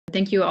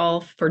Thank you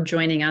all for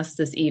joining us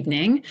this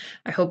evening.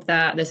 I hope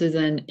that this is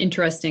an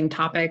interesting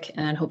topic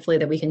and hopefully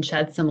that we can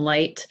shed some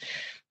light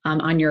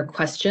on your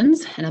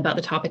questions and about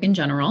the topic in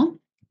general.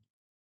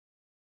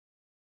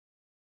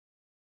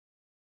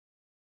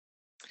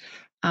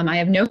 I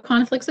have no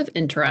conflicts of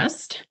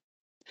interest.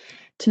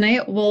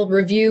 Tonight, we'll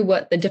review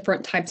what the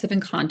different types of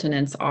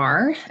incontinence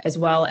are, as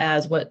well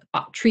as what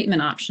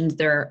treatment options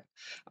there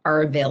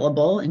are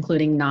available,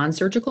 including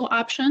non-surgical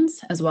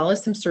options, as well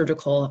as some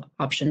surgical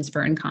options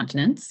for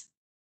incontinence.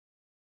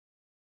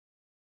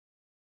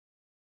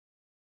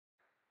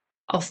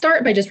 I'll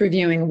start by just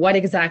reviewing what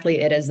exactly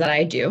it is that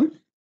I do.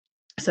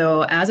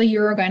 So as a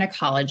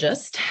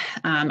urogynecologist,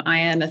 I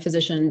am a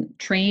physician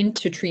trained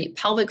to treat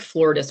pelvic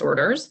floor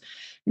disorders.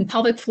 And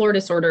pelvic floor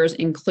disorders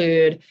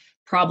include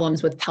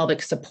problems with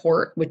pelvic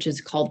support, which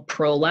is called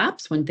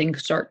prolapse, when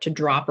things start to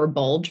drop or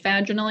bulge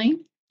vaginally,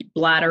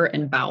 bladder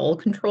and bowel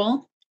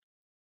control.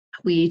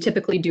 We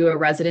typically do a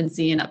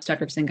residency in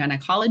obstetrics and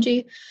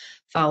gynecology,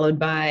 followed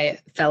by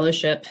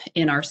fellowship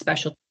in our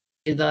specialty.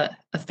 The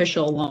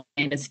official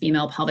line is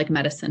female pelvic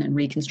medicine and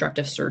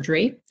reconstructive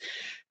surgery.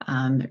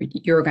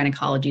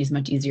 Urogynecology is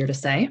much easier to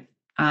say.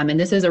 And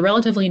this is a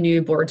relatively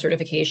new board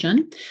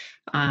certification.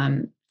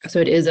 So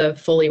it is a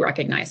fully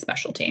recognized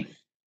specialty.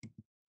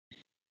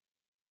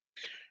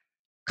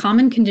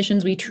 Common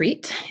conditions we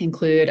treat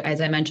include,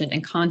 as I mentioned,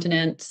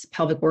 incontinence,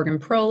 pelvic organ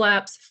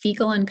prolapse,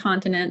 fecal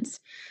incontinence,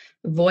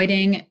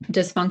 voiding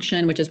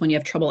dysfunction, which is when you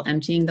have trouble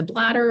emptying the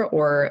bladder,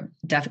 or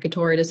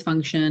defecatory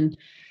dysfunction,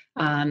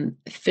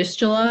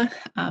 fistula,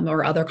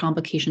 or other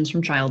complications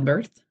from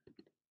childbirth.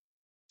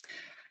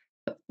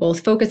 We'll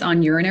focus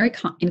on urinary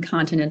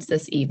incontinence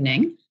this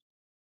evening.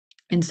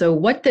 And so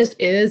what this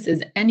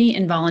is any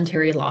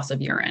involuntary loss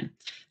of urine.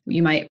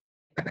 You might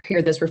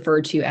hear this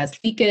referred to as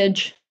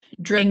leakage,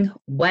 drinking,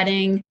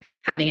 wetting,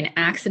 having an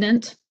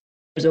accident.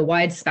 There's a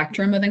wide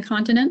spectrum of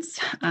incontinence,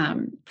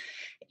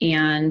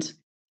 and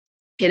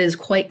it is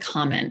quite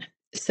common.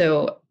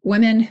 So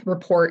women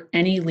report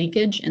any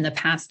leakage in the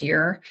past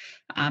year,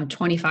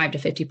 25 to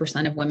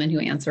 50% of women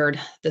who answered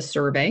the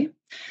survey.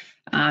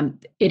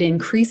 It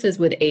increases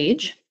with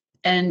age,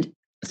 and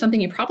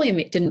something you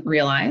probably didn't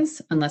realize,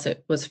 unless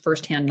it was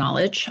firsthand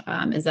knowledge,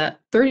 is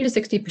that 30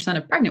 to 60%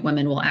 of pregnant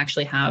women will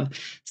actually have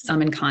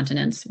some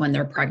incontinence when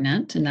they're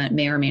pregnant, and that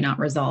may or may not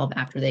resolve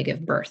after they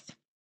give birth.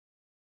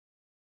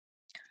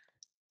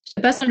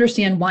 To best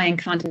understand why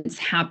incontinence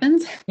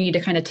happens, we need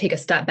to kind of take a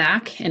step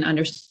back and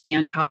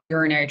understand how the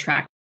urinary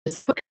tract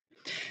is put.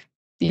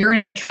 The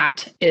urinary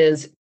tract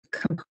is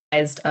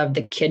comprised of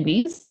the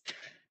kidneys.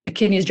 The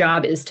kidney's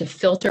job is to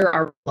filter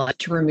our blood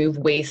to remove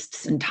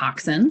wastes and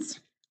toxins.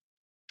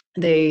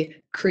 They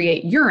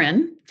create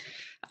urine,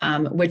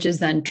 which is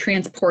then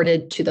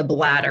transported to the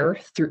bladder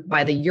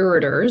by the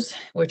ureters,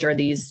 which are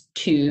these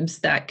tubes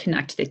that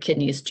connect the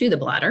kidneys to the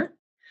bladder.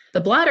 The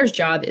bladder's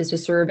job is to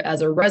serve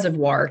as a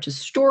reservoir to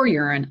store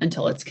urine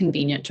until it's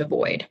convenient to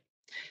void.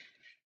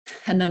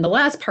 And then the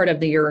last part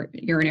of the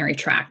urinary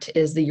tract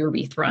is the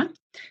urethra,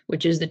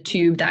 which is the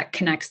tube that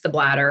connects the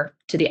bladder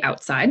to the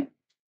outside.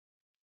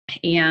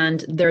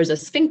 And there's a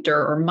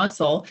sphincter or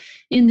muscle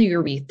in the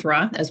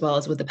urethra, as well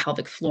as with the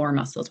pelvic floor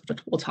muscles, which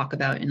we'll talk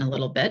about in a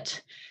little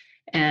bit.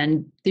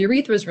 And the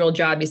urethra's real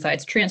job,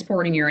 besides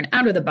transporting urine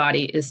out of the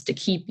body, is to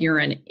keep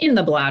urine in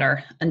the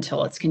bladder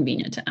until it's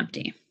convenient to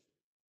empty.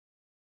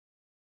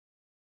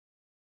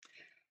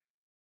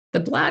 The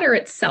bladder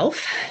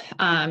itself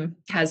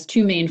has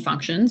two main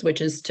functions,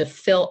 which is to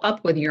fill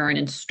up with urine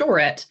and store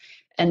it,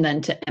 and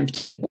then to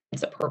empty when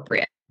it's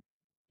appropriate.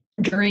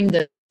 During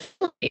the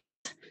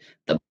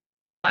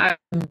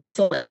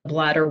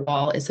bladder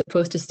wall is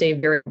supposed to stay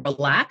very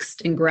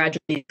relaxed and gradually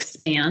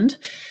expand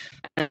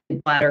as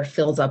the bladder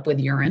fills up with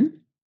urine.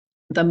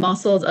 The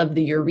muscles of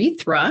the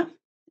urethra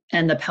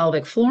and the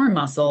pelvic floor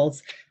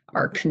muscles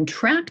are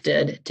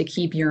contracted to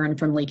keep urine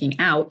from leaking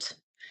out.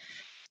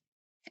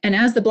 And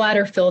as the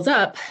bladder fills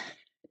up,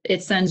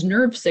 it sends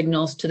nerve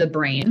signals to the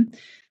brain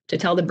to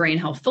tell the brain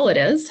how full it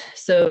is,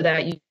 so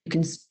that you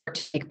can start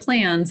to make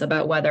plans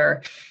about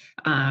whether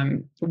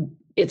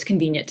it's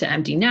convenient to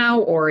empty now,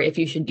 or if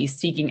you should be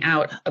seeking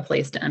out a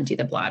place to empty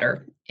the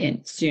bladder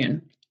in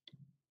soon.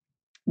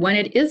 When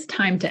it is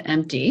time to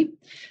empty,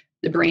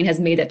 the brain has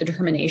made a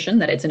determination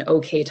that it's an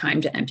okay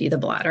time to empty the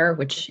bladder,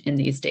 which in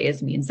these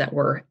days means that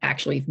we're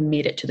actually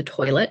made it to the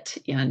toilet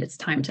and it's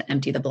time to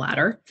empty the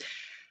bladder.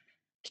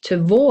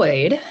 To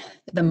void,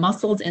 the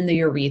muscles in the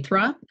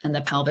urethra and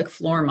the pelvic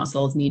floor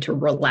muscles need to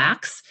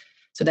relax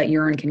so that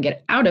urine can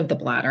get out of the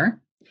bladder.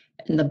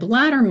 And the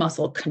bladder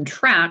muscle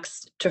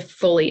contracts to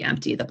fully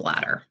empty the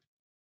bladder.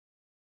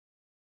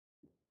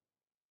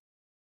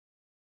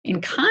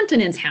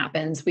 Incontinence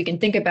happens, we can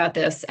think about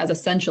this as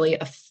essentially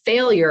a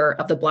failure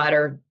of the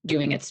bladder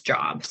doing its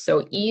job.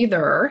 So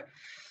either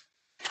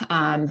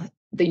the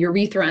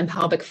urethra and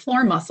pelvic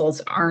floor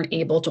muscles aren't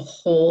able to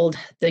hold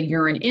the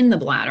urine in the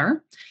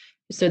bladder,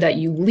 so that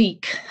you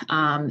leak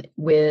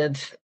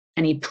with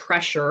any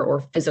pressure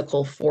or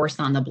physical force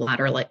on the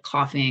bladder, like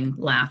coughing,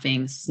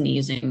 laughing,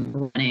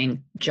 sneezing,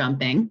 running,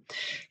 jumping.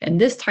 And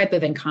this type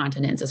of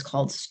incontinence is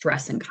called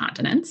stress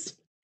incontinence.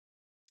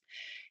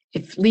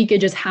 If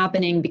leakage is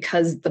happening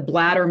because the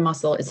bladder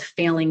muscle is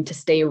failing to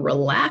stay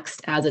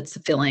relaxed as it's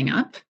filling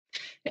up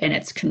and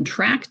it's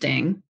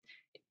contracting,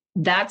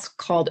 that's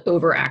called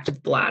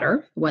overactive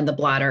bladder, when the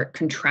bladder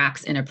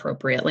contracts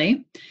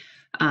inappropriately.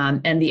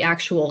 And the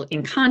actual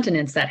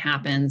incontinence that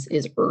happens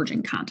is urge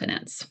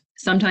incontinence.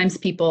 Sometimes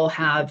people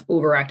have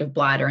overactive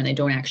bladder and they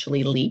don't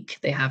actually leak.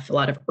 They have a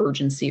lot of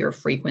urgency or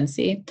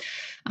frequency.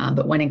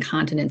 But when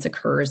incontinence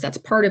occurs, that's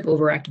part of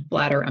overactive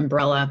bladder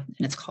umbrella,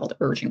 and it's called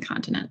urge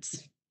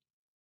incontinence.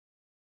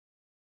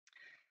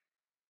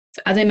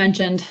 So as I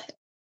mentioned,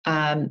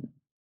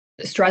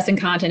 stress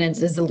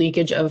incontinence is the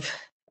leakage of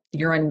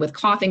urine with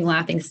coughing,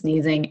 laughing,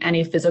 sneezing,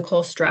 any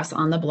physical stress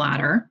on the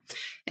bladder.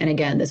 And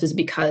again, this is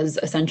because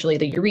essentially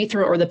the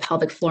urethra or the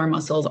pelvic floor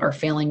muscles are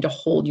failing to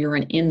hold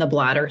urine in the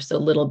bladder, so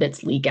little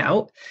bits leak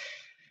out.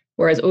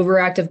 Whereas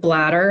overactive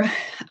bladder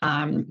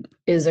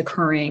is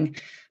occurring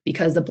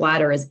because the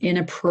bladder is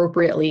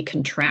inappropriately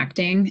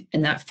contracting,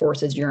 and that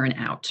forces urine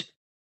out.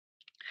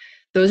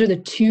 Those are the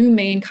two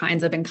main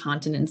kinds of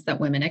incontinence that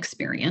women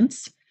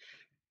experience.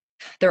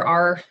 There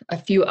are a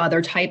few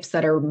other types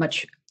that are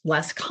much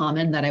less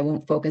common that I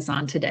won't focus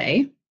on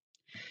today.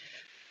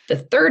 The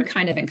third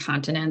kind of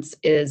incontinence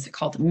is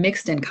called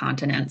mixed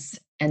incontinence,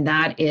 and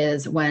that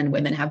is when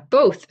women have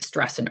both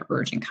stress and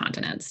urge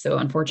incontinence. So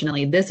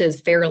unfortunately, this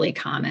is fairly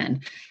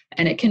common,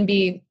 and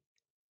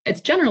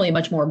it's generally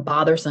much more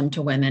bothersome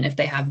to women if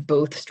they have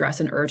both stress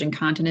and urge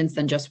incontinence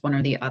than just one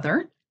or the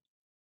other.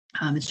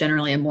 It's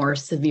generally a more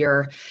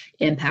severe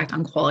impact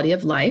on quality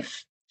of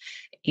life,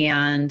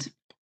 and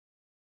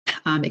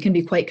it can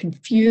be quite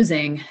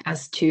confusing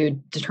as to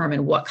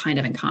determine what kind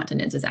of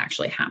incontinence is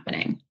actually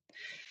happening.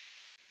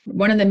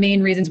 One of the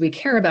main reasons we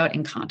care about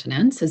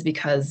incontinence is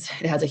because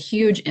it has a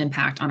huge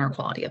impact on our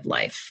quality of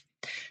life.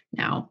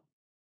 Now,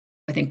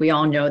 I think we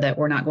all know that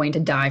we're not going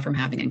to die from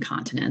having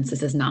incontinence.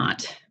 This is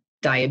not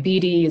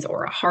diabetes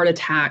or a heart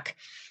attack,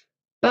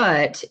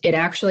 but it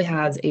actually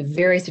has a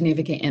very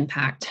significant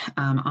impact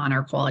on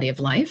our quality of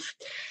life.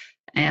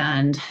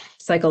 And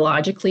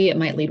psychologically, it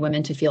might lead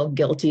women to feel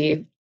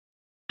guilty,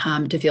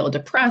 to feel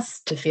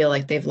depressed, to feel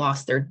like they've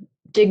lost their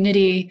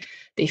dignity.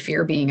 They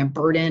fear being a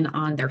burden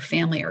on their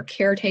family or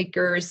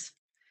caretakers.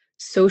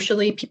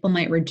 Socially, people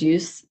might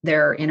reduce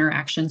their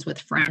interactions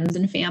with friends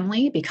and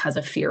family because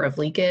of fear of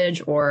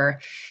leakage, or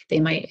they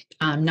might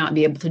not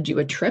be able to do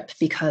a trip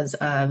because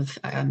of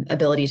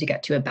ability to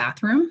get to a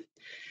bathroom.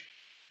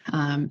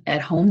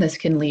 At home, this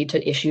can lead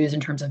to issues in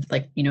terms of,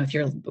 like, if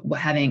you're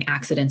having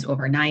accidents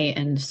overnight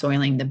and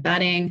soiling the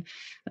bedding,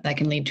 that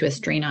can lead to a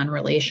strain on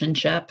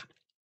relationship.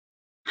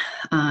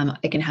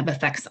 It can have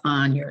effects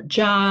on your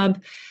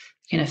job,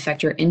 can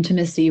affect your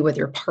intimacy with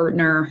your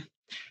partner,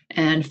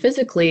 and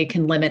physically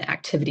can limit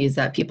activities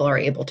that people are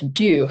able to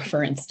do.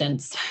 For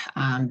instance,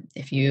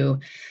 if you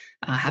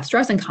have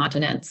stress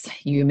incontinence,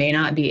 you may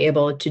not be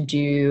able to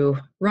do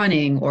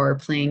running or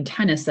playing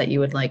tennis that you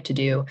would like to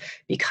do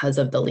because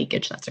of the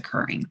leakage that's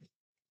occurring.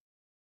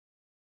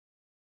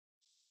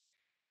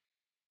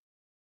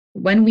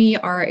 When we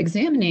are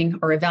examining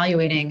or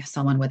evaluating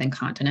someone with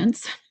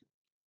incontinence,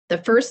 the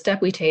first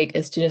step we take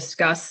is to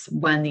discuss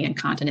when the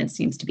incontinence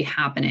seems to be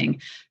happening,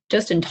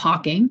 just in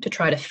talking to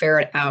try to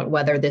ferret out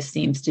whether this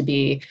seems to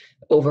be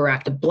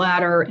overactive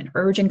bladder and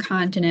urge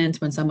incontinence,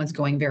 when someone's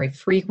going very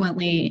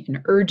frequently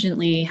and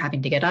urgently,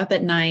 having to get up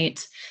at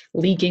night,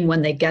 leaking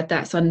when they get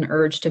that sudden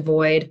urge to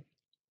void,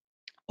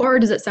 or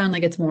does it sound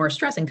like it's more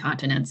stress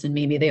incontinence and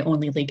maybe they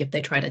only leak if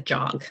they try to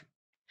jog?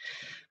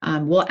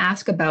 We'll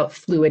ask about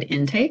fluid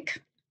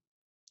intake.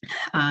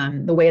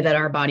 The way that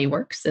our body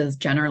works is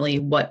generally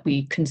what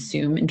we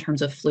consume in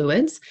terms of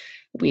fluids,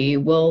 we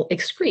will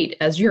excrete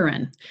as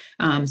urine,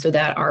 so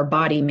that our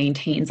body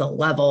maintains a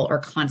level or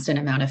constant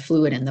amount of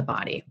fluid in the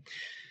body.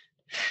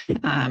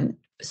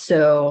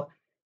 So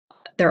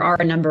there are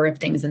a number of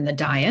things in the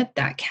diet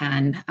that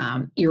can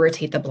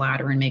irritate the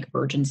bladder and make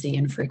urgency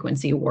and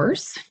frequency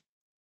worse.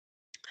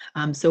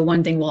 So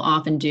one thing we'll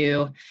often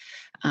do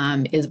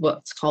is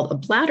what's called a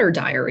bladder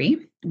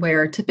diary,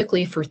 where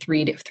typically for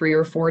 3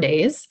 or 4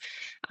 days,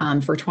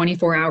 for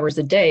 24 hours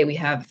a day, we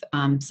have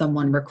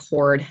someone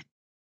record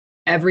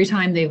every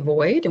time they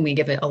void, and we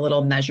give it a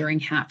little measuring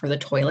hat for the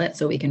toilet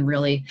so we can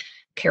really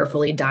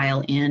carefully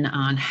dial in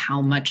on how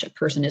much a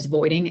person is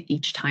voiding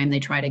each time they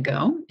try to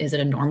go. Is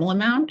it a normal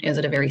amount? Is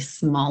it a very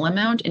small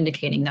amount,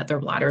 indicating that their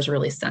bladder is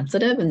really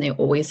sensitive and they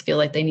always feel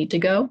like they need to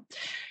go?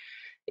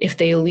 If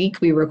they leak,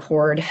 we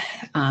record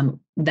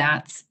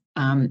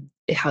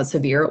how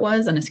severe it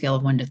was on a scale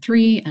of 1 to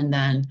 3, and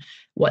then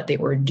what they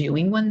were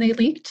doing when they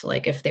leaked,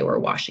 like if they were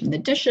washing the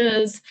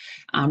dishes.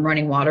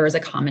 Running water is a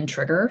common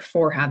trigger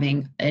for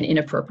having an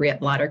inappropriate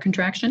bladder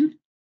contraction,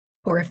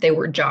 or if they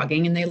were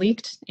jogging and they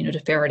leaked, to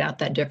ferret out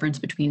that difference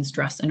between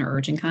stress and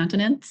urge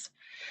incontinence,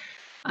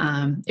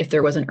 if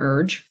there was an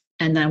urge.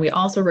 And then we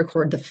also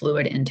record the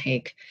fluid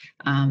intake,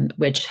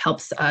 which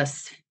helps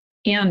us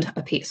and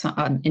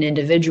an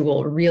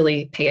individual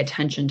really pay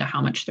attention to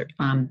how much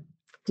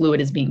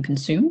fluid is being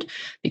consumed,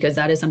 because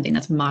that is something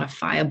that's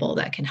modifiable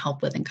that can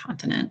help with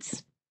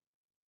incontinence.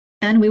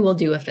 And we will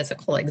do a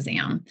physical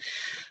exam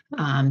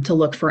to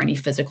look for any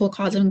physical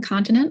cause of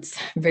incontinence.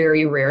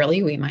 Very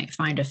rarely we might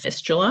find a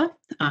fistula.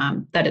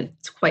 That is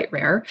quite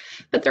rare,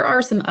 but there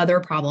are some other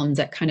problems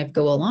that kind of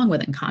go along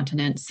with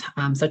incontinence,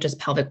 such as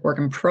pelvic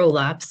organ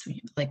prolapse,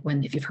 like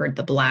if you've heard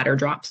the bladder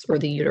drops or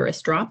the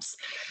uterus drops.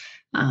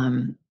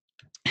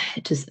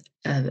 Just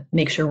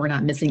make sure we're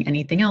not missing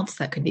anything else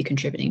that could be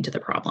contributing to the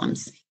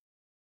problems.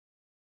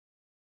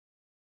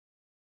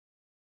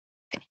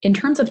 In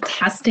terms of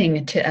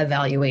testing to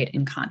evaluate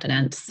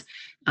incontinence,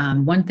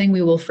 one thing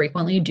we will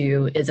frequently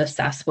do is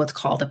assess what's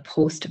called a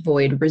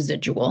post-void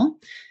residual.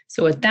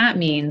 So what that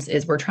means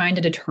is we're trying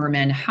to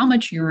determine how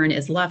much urine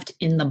is left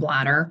in the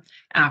bladder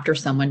after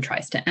someone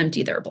tries to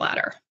empty their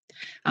bladder.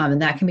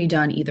 And that can be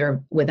done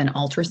either with an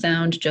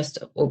ultrasound just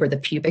over the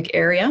pubic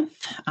area,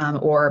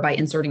 or by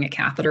inserting a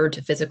catheter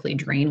to physically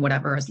drain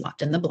whatever is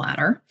left in the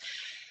bladder.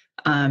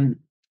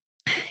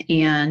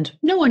 And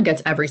no one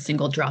gets every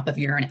single drop of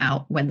urine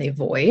out when they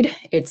void.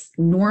 It's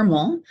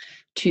normal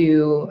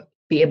to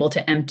be able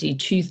to empty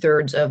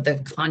 2/3 of the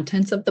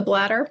contents of the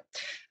bladder.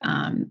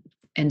 And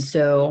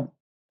so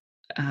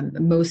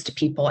most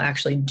people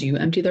actually do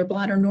empty their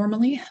bladder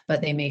normally,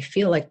 but they may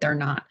feel like they're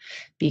not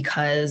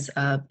because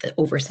of the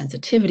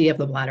oversensitivity of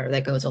the bladder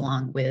that goes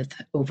along with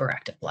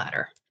overactive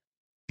bladder.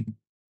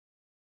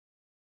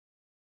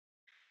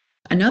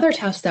 Another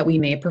test that we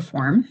may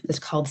perform is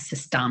called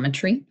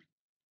cystometry.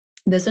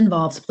 This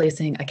involves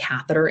placing a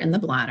catheter in the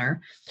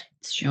bladder.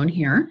 It's shown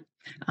here.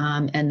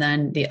 And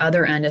then the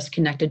other end is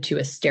connected to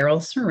a sterile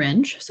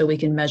syringe, so we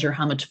can measure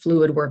how much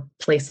fluid we're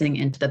placing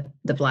into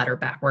the bladder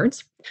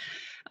backwards.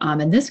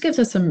 And this gives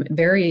us some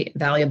very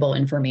valuable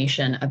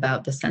information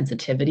about the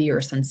sensitivity or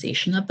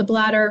sensation of the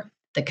bladder,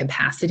 the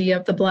capacity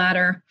of the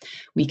bladder.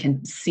 We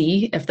can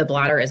see if the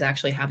bladder is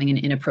actually having an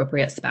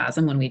inappropriate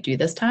spasm when we do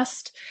this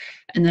test.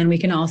 And then we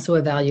can also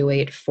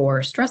evaluate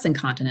for stress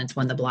incontinence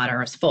when the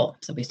bladder is full.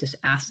 So we just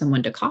ask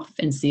someone to cough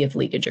and see if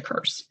leakage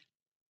occurs.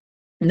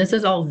 And this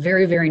is all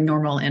very, very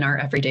normal in our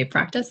everyday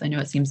practice. I know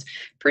it seems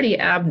pretty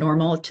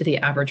abnormal to the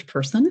average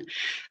person,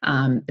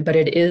 but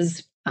it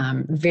is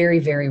very,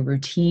 very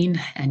routine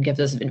and gives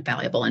us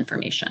invaluable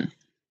information.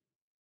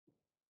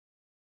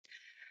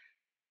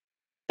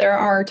 There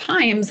are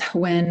times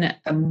when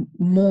a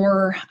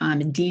more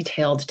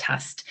detailed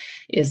test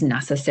is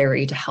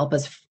necessary to help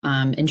us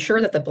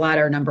ensure that the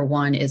bladder, number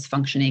one, is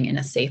functioning in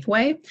a safe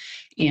way,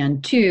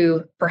 and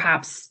two,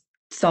 perhaps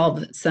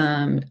solve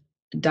some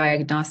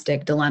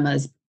diagnostic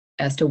dilemmas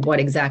as to what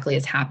exactly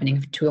is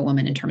happening to a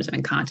woman in terms of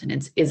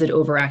incontinence. Is it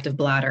overactive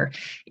bladder?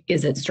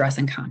 Is it stress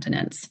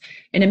incontinence?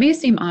 And it may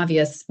seem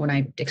obvious when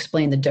I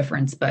explain the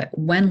difference, but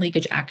when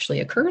leakage actually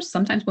occurs,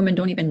 sometimes women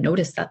don't even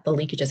notice that the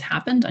leakage has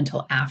happened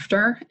until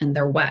after and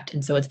they're wet.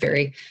 And so it's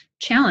very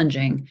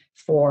challenging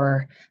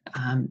for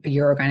a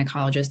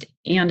urogynecologist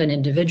and an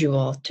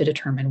individual to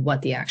determine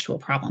what the actual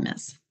problem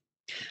is.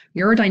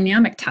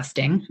 Urodynamic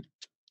testing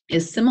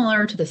is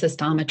similar to the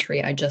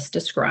cystometry I just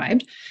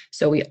described.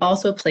 So we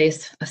also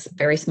place a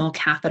very small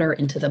catheter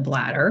into the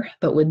bladder,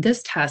 but with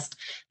this test,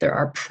 there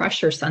are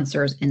pressure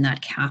sensors in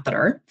that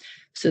catheter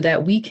so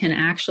that we can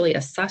actually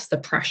assess the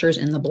pressures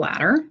in the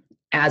bladder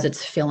as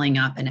it's filling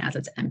up and as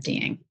it's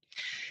emptying.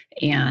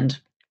 And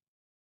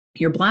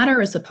your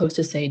bladder is supposed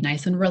to stay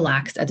nice and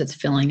relaxed as it's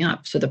filling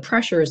up, so the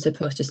pressure is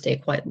supposed to stay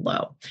quite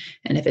low.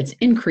 And if it's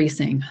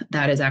increasing,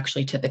 that is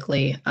actually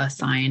typically a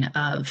sign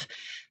of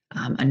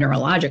a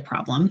neurologic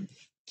problem.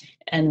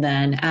 And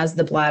then as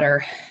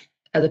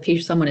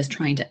someone is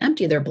trying to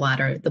empty their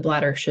bladder,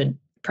 the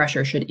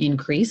pressure should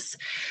increase.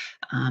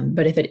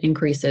 But if it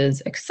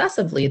increases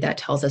excessively, that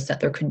tells us that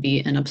there could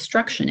be an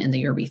obstruction in the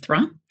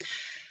urethra.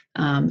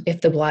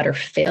 If the bladder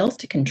fails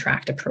to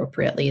contract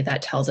appropriately,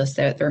 that tells us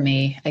that there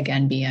may,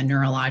 again, be a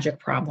neurologic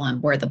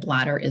problem where the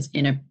bladder is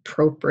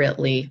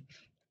inappropriately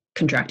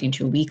contracting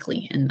too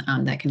weakly, and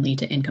that can lead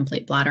to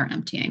incomplete bladder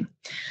emptying.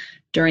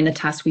 During the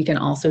test, we can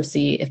also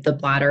see if the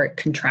bladder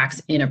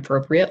contracts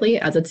inappropriately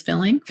as it's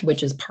filling,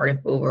 which is part of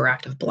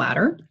overactive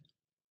bladder,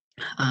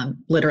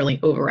 literally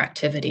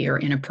overactivity or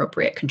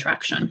inappropriate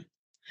contraction.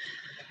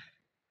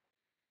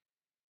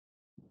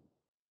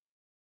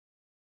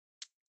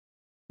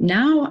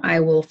 Now I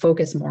will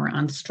focus more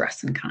on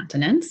stress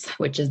incontinence,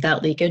 which is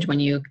that leakage when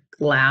you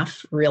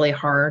laugh really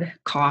hard,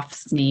 cough,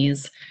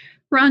 sneeze,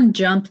 run,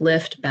 jump,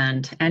 lift,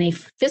 bend. Any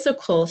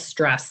physical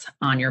stress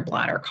on your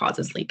bladder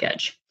causes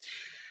leakage.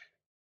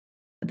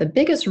 The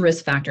biggest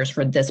risk factors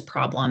for this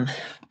problem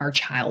are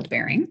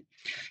childbearing,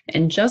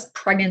 and just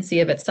pregnancy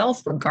of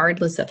itself,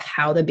 regardless of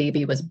how the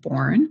baby was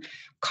born,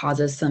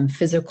 causes some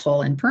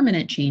physical and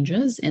permanent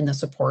changes in the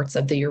supports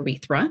of the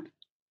urethra.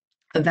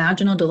 A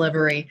vaginal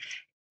delivery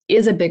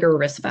is a bigger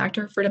risk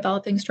factor for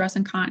developing stress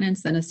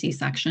incontinence than a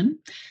C-section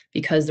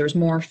because there's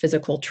more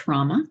physical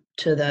trauma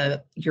to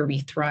the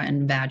urethra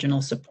and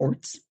vaginal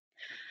supports.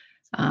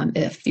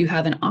 If you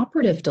have an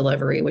operative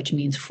delivery, which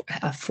means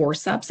a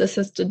forceps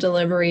assisted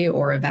delivery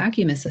or a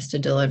vacuum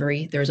assisted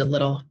delivery, there's a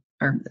little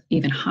or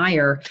even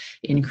higher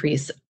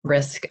increased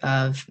risk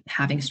of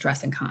having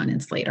stress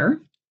incontinence later.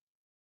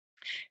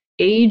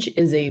 Age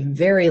is a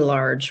very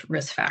large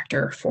risk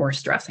factor for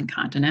stress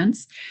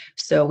incontinence.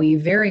 So we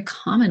very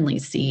commonly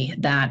see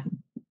that,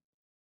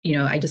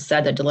 I just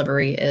said that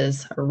delivery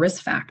is a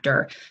risk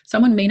factor.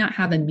 Someone may not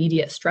have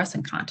immediate stress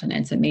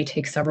incontinence. It may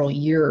take several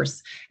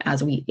years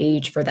as we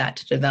age for that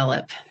to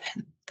develop.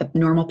 The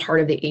normal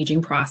part of the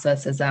aging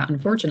process is that,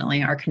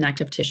 unfortunately, our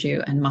connective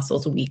tissue and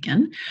muscles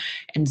weaken.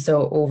 And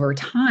so over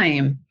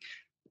time,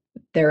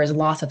 there is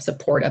loss of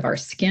support of our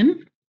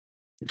skin,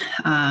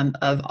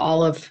 of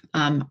all of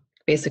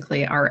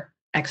basically our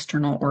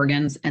external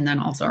organs, and then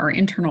also our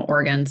internal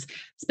organs,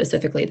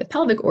 specifically the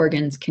pelvic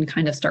organs, can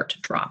kind of start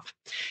to drop.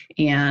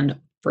 And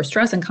for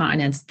stress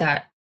incontinence,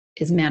 that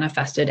is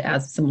manifested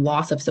as some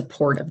loss of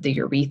support of the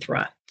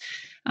urethra,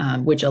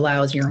 which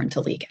allows urine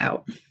to leak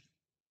out.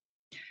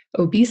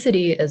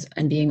 Obesity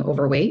and being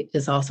overweight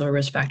is also a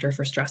risk factor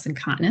for stress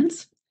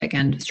incontinence.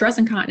 Again, stress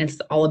incontinence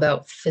is all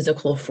about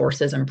physical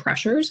forces and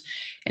pressures.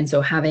 And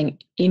so having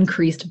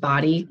increased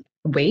body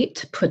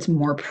weight puts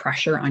more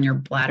pressure on your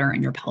bladder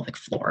and your pelvic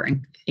floor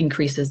and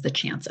increases the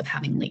chance of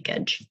having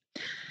leakage.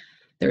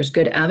 There's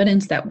good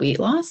evidence that weight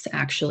loss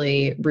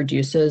actually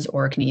reduces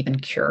or can even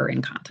cure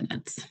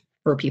incontinence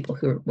for people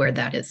where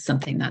that is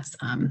something that's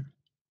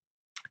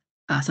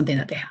something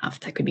that they have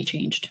that could be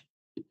changed.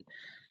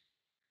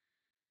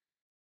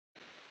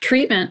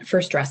 Treatment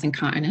for stress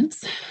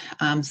incontinence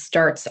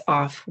starts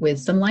off with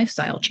some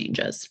lifestyle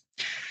changes.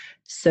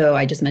 So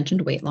I just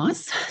mentioned weight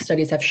loss.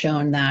 Studies have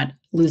shown that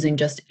losing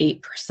just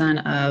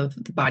 8% of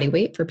the body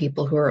weight for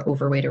people who are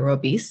overweight or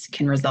obese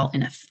can result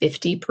in a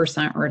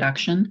 50%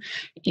 reduction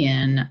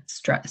in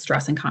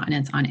stress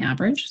incontinence on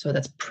average. So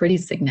that's pretty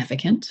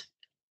significant.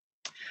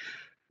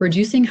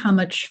 Reducing how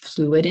much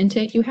fluid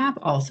intake you have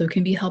also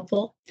can be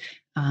helpful.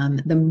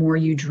 The more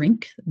you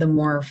drink, the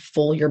more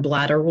full your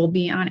bladder will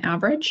be on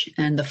average.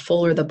 And the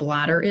fuller the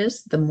bladder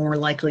is, the more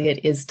likely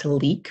it is to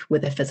leak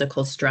with a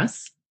physical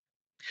stress.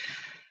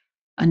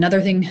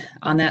 Another thing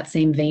on that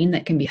same vein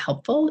that can be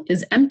helpful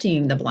is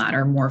emptying the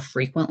bladder more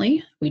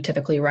frequently. We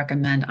typically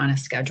recommend on a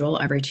schedule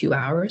every 2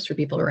 hours for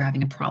people who are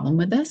having a problem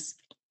with this.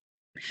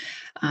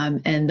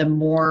 And the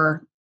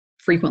more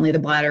frequently the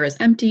bladder is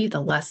empty,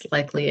 the less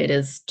likely it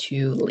is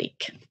to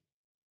leak.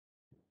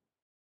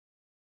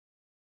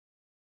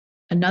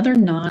 Another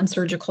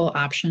non-surgical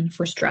option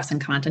for stress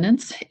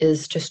incontinence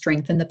is to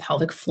strengthen the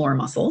pelvic floor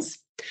muscles.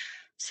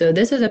 So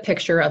this is a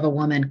picture of a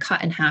woman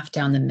cut in half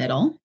down the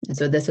middle. And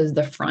so this is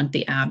the front,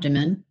 the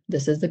abdomen.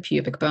 This is the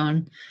pubic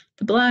bone,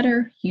 the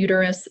bladder,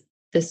 uterus.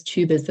 This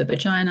tube is the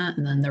vagina,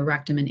 and then the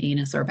rectum and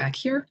anus are back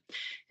here.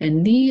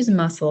 And these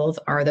muscles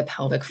are the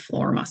pelvic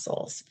floor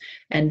muscles.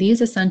 And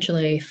these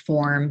essentially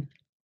form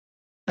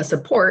a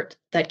support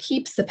that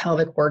keeps the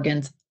pelvic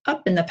organs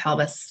up in the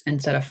pelvis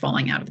instead of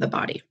falling out of the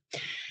body.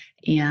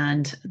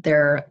 And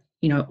they're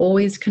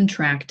always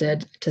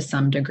contracted to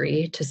some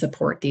degree to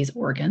support these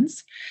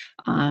organs.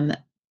 And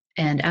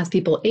as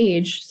people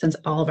age, since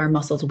all of our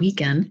muscles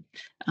weaken,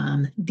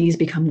 these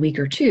become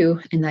weaker too,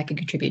 and that can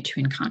contribute to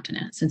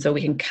incontinence. And so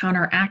we can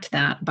counteract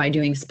that by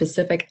doing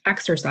specific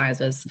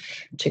exercises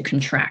to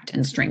contract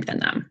and strengthen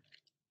them.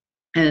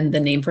 And the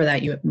name for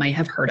that you might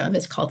have heard of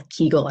is called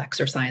Kegel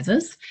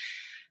exercises.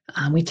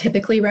 We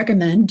typically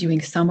recommend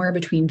doing somewhere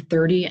between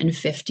 30 and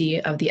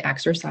 50 of the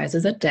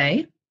exercises a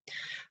day.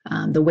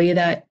 The way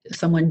that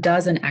someone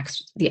does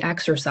the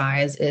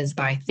exercise is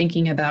by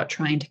thinking about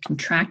trying to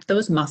contract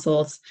those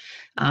muscles,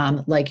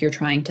 like you're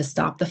trying to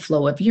stop the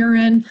flow of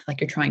urine, like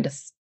you're trying to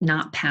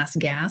not pass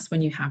gas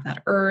when you have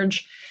that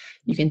urge.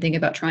 You can think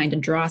about trying to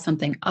draw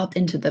something up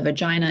into the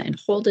vagina and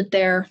hold it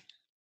there.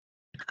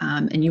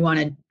 And you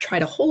want to try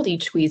to hold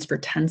each squeeze for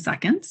 10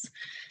 seconds.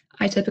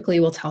 I typically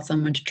will tell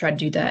someone to try to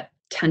do that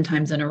 10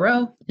 times in a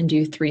row and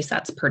do 3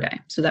 sets per day.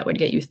 So that would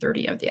get you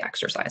 30 of the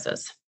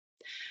exercises.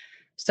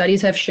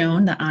 Studies have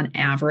shown that on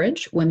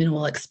average, women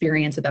will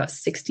experience about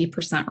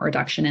 60%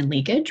 reduction in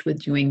leakage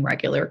with doing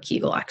regular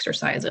Kegel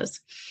exercises.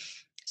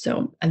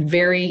 So a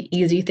very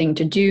easy thing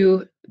to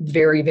do,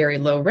 very, very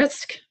low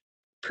risk,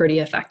 pretty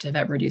effective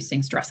at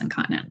reducing stress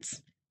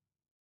incontinence.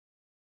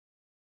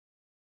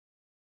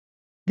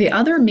 The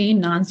other main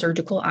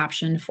non-surgical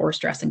option for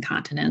stress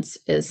incontinence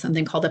is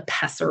something called a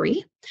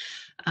pessary.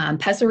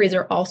 Pessaries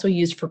are also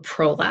used for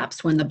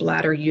prolapse when the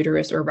bladder,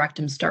 uterus, or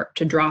rectum start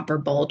to drop or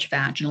bulge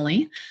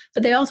vaginally,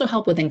 but they also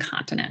help with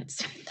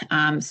incontinence.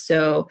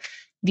 So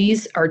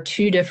these are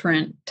 2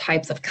 different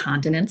types of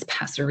continence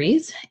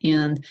pessaries,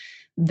 and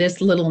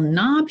this little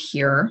knob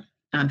here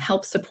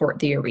helps support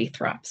the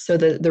urethra. So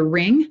the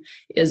ring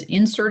is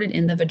inserted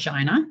in the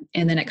vagina,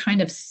 and then it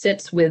kind of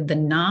sits with the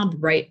knob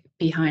right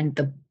behind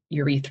the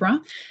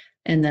urethra.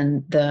 And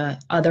then the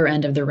other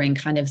end of the ring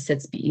kind of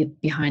sits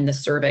behind the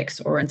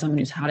cervix, or in someone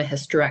who's had a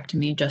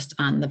hysterectomy, just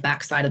on the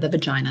back side of the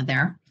vagina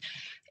there.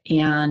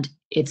 And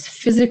it's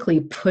physically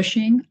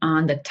pushing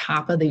on the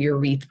top of the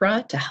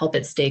urethra to help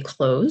it stay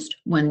closed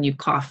when you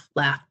cough,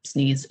 laugh,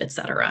 sneeze,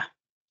 etc.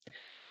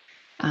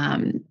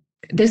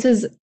 This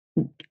is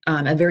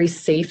a very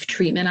safe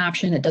treatment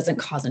option. It doesn't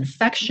cause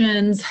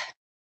infections.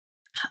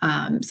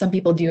 Some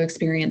people do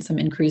experience some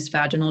increased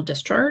vaginal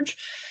discharge,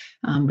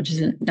 which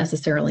isn't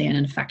necessarily an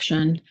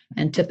infection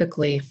and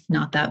typically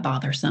not that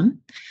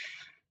bothersome.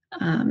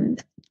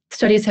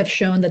 Studies have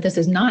shown that this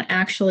is not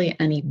actually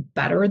any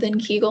better than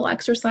Kegel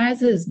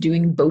exercises.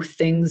 Doing both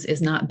things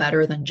is not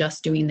better than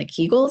just doing the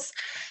Kegels,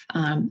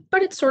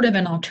 but it's sort of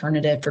an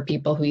alternative for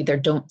people who either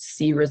don't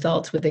see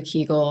results with the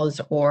Kegels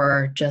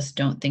or just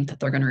don't think that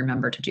they're going to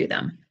remember to do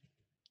them.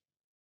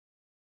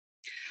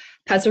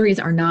 Pessaries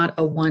are not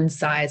a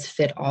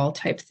one-size-fit-all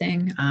type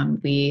thing.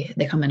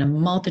 They come in a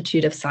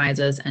multitude of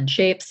sizes and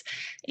shapes,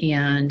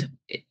 and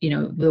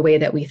the way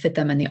that we fit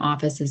them in the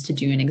office is to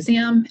do an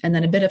exam and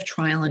then a bit of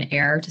trial and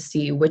error to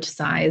see which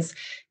size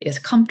is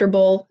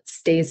comfortable,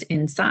 stays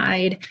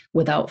inside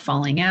without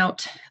falling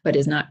out, but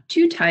is not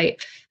too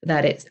tight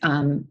that it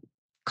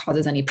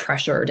causes any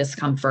pressure or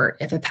discomfort.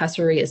 If a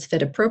pessary is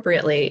fit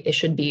appropriately, it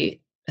should be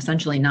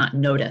essentially not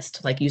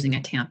noticed, like using a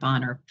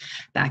tampon or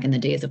back in the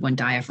days of when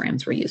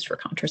diaphragms were used for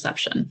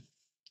contraception.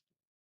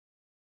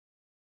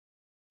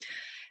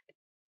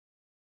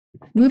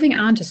 Moving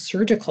on to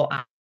surgical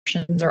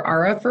options, there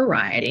are a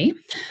variety,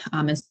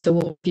 and so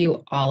we'll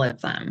review all of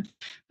them.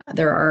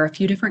 There are a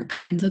few different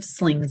kinds of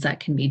slings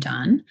that can be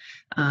done,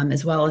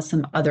 as well as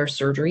some other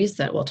surgeries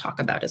that we'll talk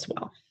about as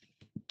well.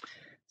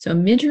 So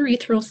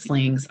midurethral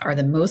slings are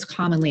the most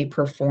commonly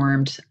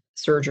performed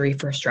surgery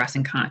for stress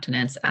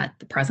incontinence at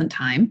the present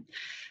time.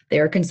 They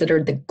are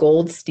considered the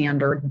gold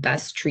standard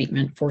best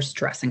treatment for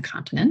stress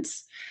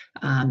incontinence.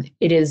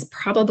 It is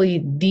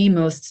probably the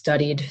most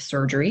studied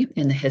surgery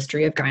in the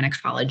history of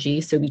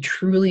gynecology, so we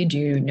truly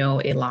do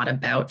know a lot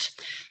about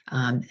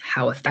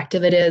how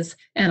effective it is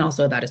and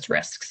also about its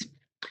risks.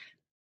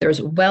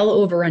 There's well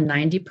over a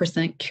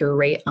 90% cure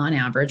rate on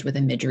average with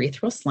a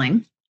midurethral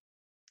sling.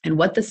 And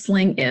what the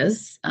sling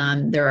is,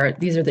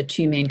 these are the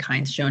two main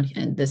kinds shown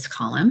in this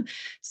column.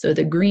 So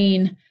the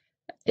green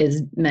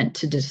is meant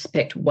to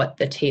depict what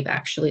the tape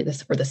actually, the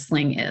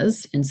sling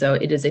is. And so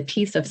it is a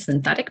piece of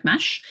synthetic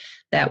mesh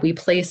that we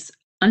place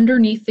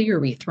underneath the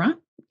urethra.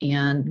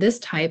 And this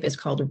type is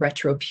called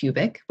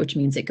retropubic, which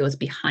means it goes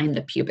behind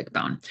the pubic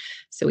bone.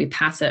 So we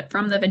pass it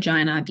from the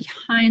vagina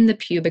behind the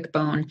pubic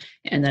bone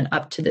and then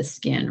up to the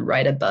skin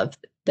right above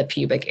the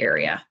pubic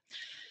area.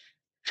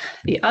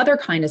 The other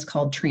kind is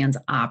called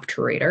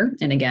transobturator,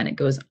 and again, it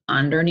goes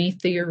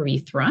underneath the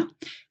urethra,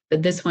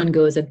 but this one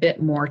goes a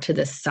bit more to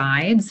the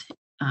sides,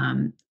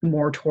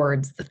 more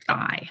towards the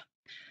thigh.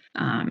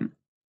 And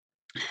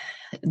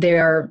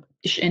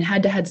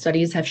head-to-head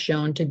studies have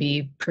shown to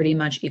be pretty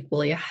much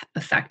equally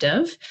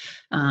effective.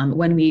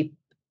 When we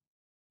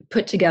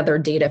put together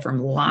data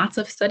from lots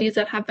of studies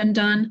that have been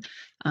done,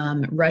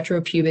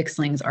 retropubic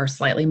slings are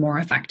slightly more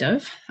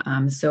effective.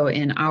 So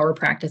in our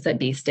practice at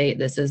Baystate,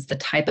 this is the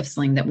type of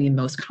sling that we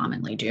most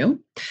commonly do.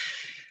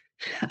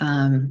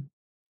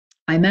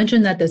 I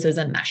mentioned that this is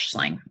a mesh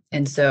sling,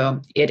 and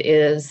so it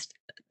is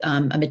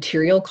a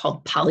material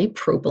called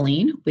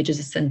polypropylene, which is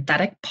a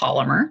synthetic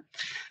polymer,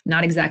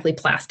 not exactly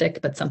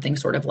plastic, but something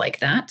sort of like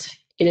that.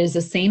 It is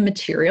the same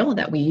material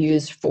that we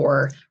use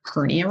for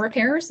hernia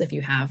repairs, if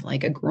you have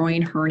like a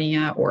groin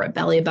hernia or a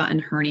belly button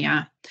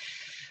hernia.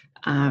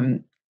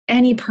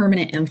 Any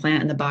permanent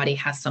implant in the body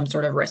has some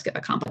sort of risk of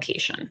a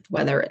complication,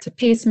 whether it's a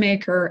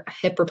pacemaker, a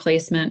hip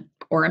replacement,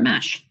 or a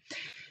mesh.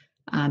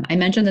 I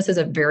mentioned this is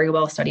a very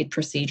well-studied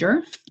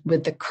procedure.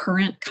 With the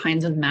current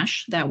kinds of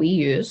mesh that we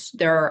use,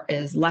 there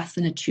is less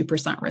than a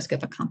 2% risk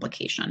of a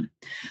complication.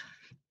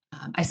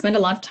 I spend a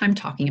lot of time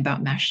talking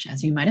about mesh,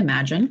 as you might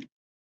imagine.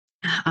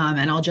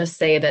 And I'll just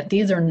say that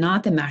these are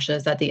not the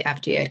meshes that the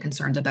FDA had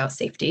concerns about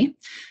safety.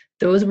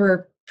 Those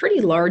were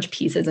pretty large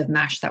pieces of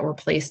mesh that were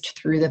placed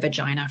through the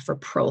vagina for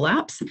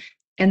prolapse,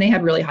 and they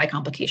had really high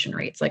complication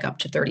rates, like up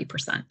to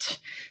 30%.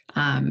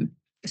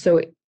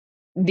 So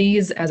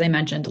these, as I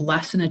mentioned,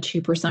 less than a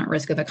 2%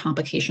 risk of a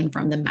complication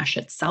from the mesh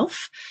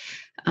itself.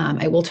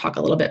 I will talk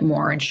a little bit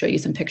more and show you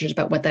some pictures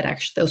about what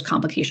those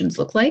complications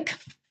look like.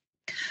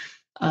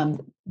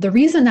 The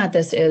reason that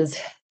this is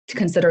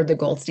considered the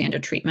gold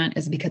standard treatment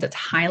is because it's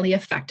highly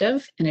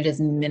effective and it is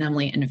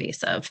minimally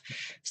invasive.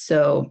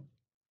 So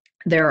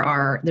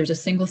there's a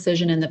single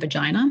incision in the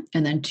vagina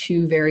and then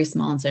two very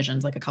small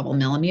incisions, like a couple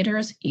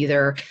millimeters,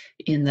 either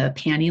in the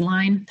panty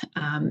line,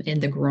 in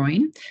the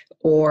groin,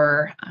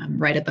 or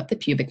right above the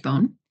pubic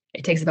bone.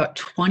 It takes about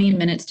 20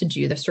 minutes to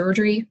do the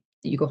surgery.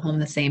 You go home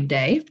the same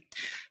day.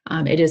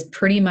 It is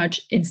pretty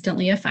much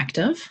instantly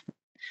effective.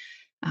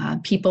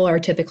 People are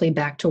typically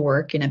back to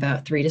work in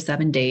about 3 to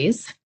 7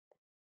 days.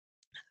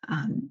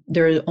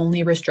 There are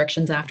only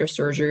restrictions after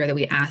surgery that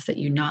we ask that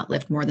you not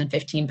lift more than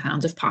 15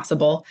 pounds if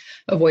possible,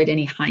 avoid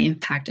any high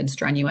impact and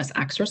strenuous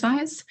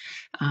exercise,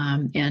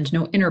 and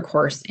no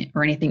intercourse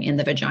or anything in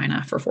the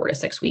vagina for 4 to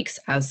 6 weeks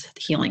as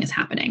healing is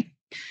happening.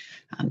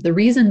 The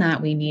reason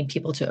that we need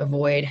people to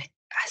avoid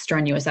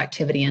strenuous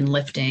activity and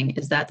lifting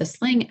is that the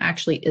sling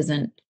actually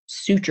isn't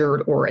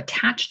sutured or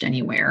attached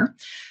anywhere.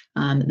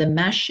 The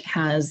mesh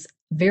has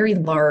very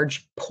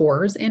large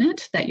pores in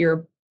it that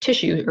your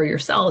tissue or your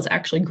cells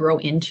actually grow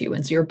into,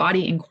 and so your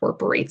body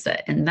incorporates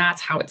it, and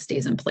that's how it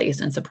stays in place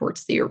and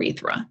supports the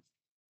urethra.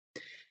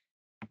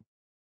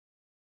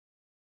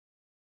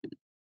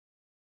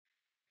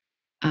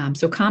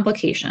 So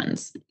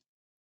complications.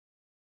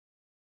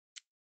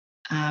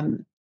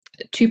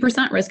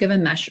 2% risk of a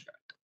mesh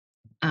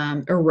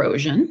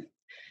erosion.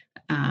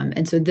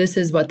 And so this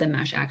is what the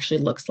mesh actually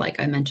looks like.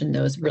 I mentioned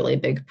those really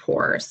big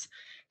pores.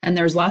 And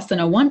there's less than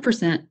a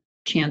 1%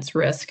 chance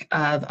risk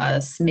of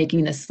us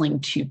making the sling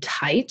too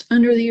tight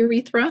under the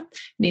urethra. It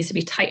needs to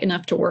be tight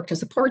enough to work to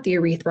support the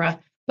urethra,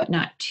 but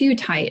not too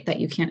tight that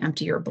you can't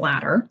empty your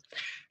bladder.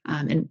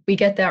 And we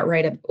get that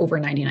right at over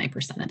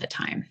 99% of the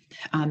time.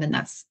 And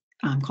that's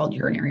called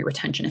urinary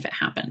retention if it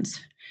happens.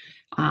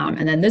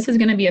 And then this is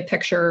going to be a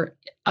picture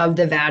of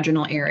the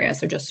vaginal area.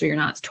 So just so you're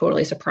not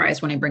totally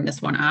surprised when I bring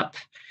this one up,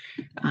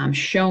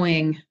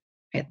 showing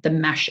the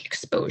mesh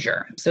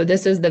exposure. So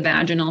this is the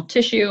vaginal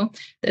tissue.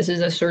 This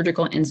is a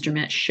surgical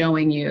instrument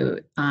showing you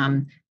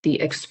the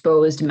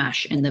exposed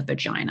mesh in the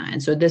vagina.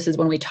 And so this is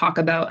when we talk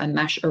about a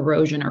mesh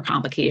erosion or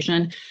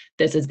complication,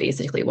 this is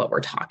basically what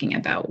we're talking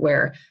about,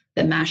 where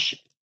the mesh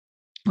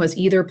was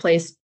either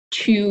placed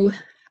too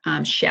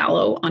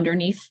shallow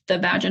underneath the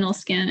vaginal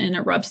skin and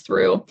it rubs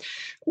through,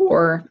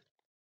 or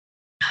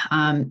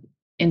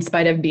in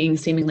spite of being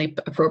seemingly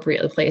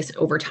appropriately placed,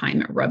 over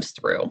time it rubs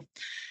through.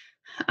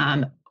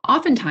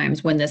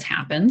 Oftentimes when this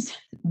happens,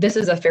 this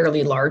is a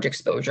fairly large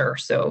exposure,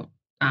 so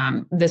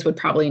this would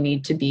probably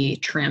need to be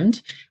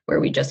trimmed,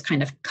 where we just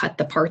kind of cut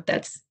the part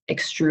that's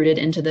extruded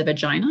into the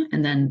vagina,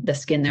 and then the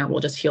skin there will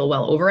just heal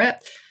well over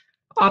it.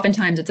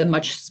 Oftentimes it's a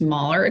much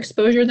smaller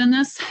exposure than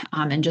this,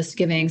 and just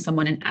giving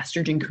someone an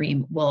estrogen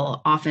cream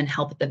will often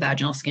help the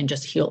vaginal skin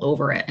just heal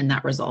over it, and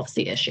that resolves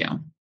the issue.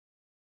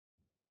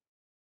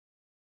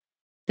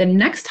 The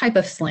next type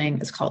of sling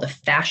is called a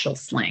fascial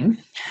sling,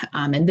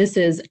 and this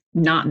is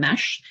not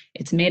mesh.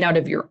 It's made out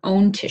of your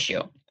own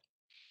tissue.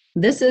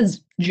 This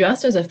is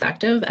just as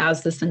effective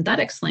as the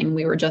synthetic sling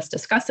we were just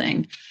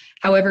discussing.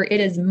 However,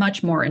 it is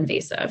much more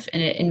invasive,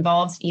 and it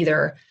involves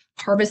either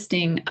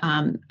harvesting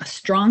a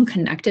strong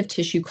connective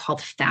tissue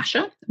called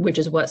fascia, which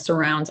is what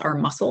surrounds our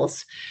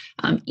muscles,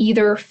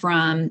 either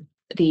from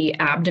the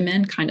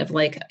abdomen, kind of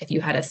like if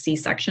you had a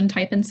C-section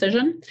type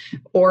incision,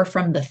 or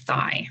from the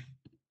thigh.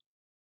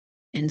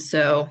 And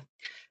so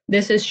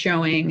this is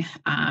showing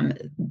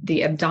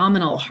the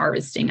abdominal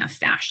harvesting of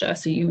fascia.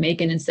 So you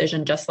make an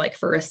incision just like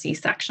for a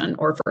C-section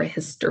or for a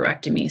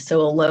hysterectomy,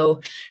 so a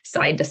low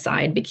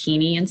side-to-side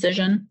bikini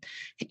incision.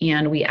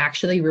 And we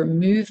actually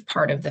remove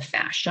part of the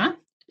fascia,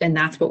 and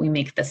that's what we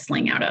make the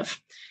sling out of.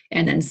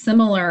 And then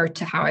similar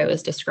to how I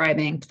was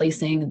describing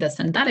placing the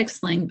synthetic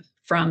sling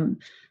from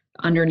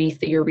underneath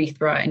the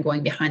urethra and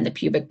going behind the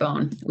pubic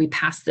bone, we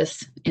pass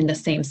this in the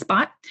same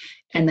spot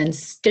and then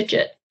stitch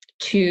it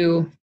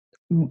to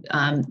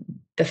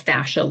the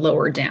fascia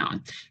lower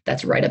down.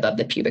 That's right above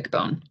the pubic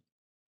bone.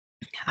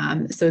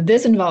 So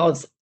this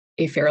involves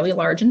a fairly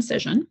large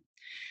incision.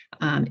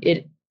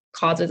 It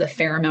causes a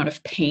fair amount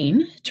of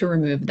pain to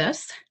remove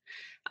this.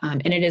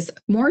 And it is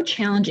more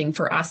challenging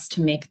for us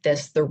to make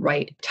this the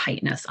right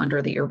tightness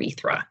under the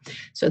urethra.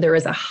 So there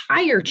is a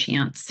higher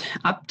chance,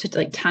 up to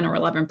like 10 or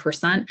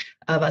 11%,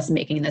 of us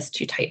making this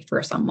too tight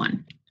for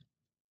someone.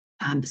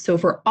 So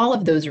for all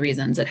of those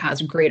reasons, it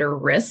has greater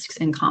risks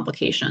and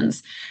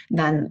complications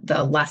than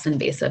the less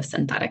invasive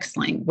synthetic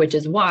sling, which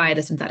is why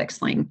the synthetic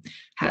sling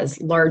has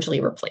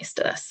largely replaced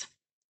this.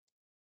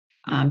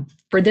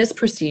 For this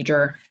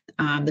procedure,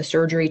 the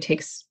surgery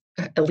takes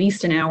at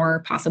least an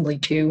hour, possibly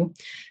 2,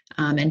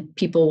 and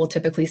people will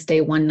typically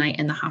stay 1 night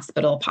in the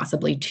hospital,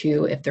 possibly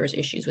 2 if there's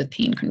issues with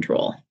pain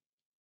control.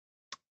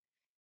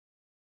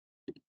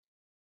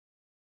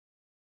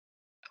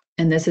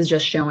 And this is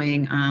just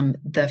showing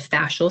the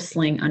fascial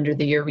sling under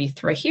the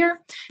urethra here,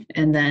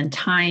 and then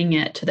tying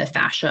it to the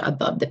fascia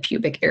above the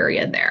pubic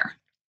area there.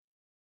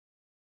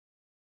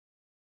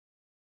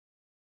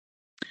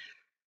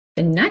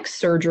 The next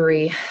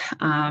surgery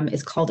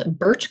is called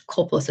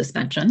Birch-Kopple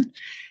suspension.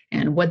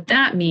 And what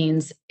that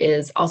means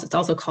is it's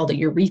also called a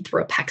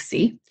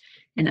urethropexy.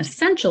 And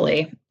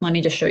essentially, let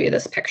me just show you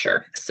this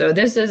picture. So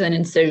this is an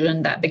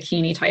incision, that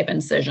bikini type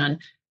incision.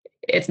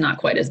 It's not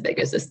quite as big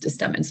as this is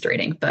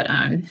demonstrating, but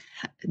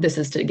this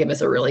is to give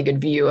us a really good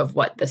view of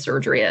what the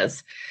surgery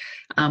is.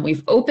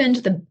 We've opened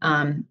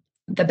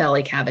the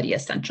belly cavity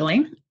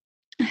essentially,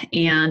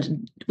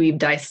 and we've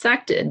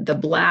dissected the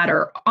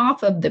bladder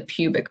off of the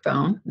pubic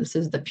bone. This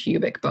is the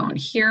pubic bone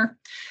here.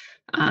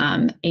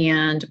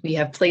 And we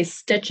have placed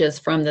stitches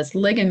from this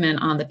ligament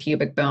on the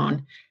pubic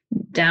bone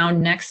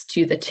down next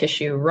to the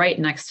tissue, right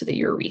next to the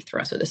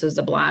urethra. So this is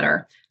the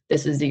bladder.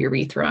 This is the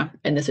urethra,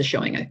 and this is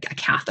showing a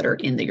catheter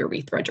in the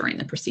urethra during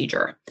the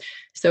procedure.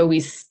 So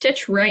we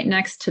stitch right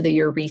next to the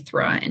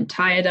urethra and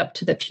tie it up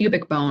to the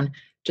pubic bone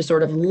to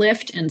sort of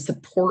lift and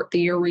support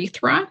the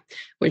urethra,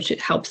 which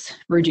helps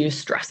reduce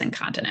stress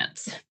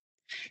incontinence.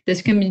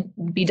 This can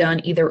be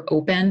done either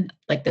open,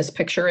 like this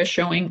picture is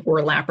showing, or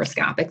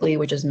laparoscopically,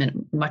 which is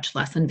much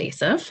less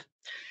invasive.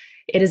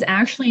 It is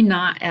actually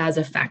not as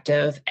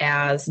effective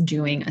as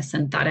doing a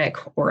synthetic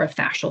or a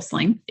fascial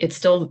sling. It's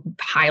still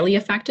highly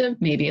effective,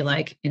 maybe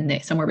like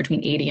somewhere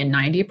between 80 and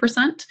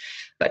 90%,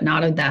 but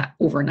not of that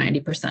over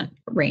 90%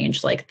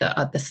 range like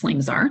the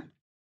slings are.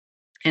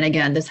 And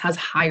again, this has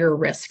higher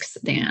risks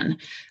than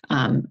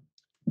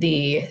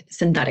the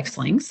synthetic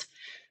slings.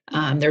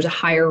 There's a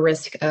higher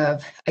risk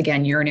of,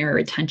 again, urinary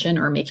retention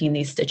or making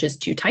these stitches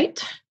too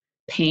tight,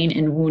 pain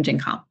and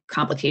wounding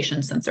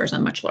complications since there's a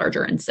much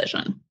larger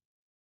incision.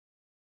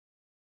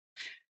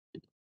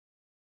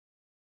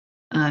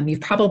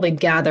 You've probably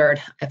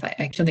gathered, if I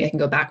don't think I can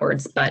go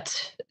backwards,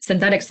 but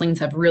synthetic slings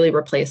have really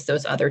replaced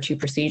those other two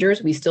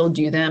procedures. We still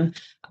do them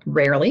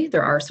rarely.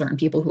 There are certain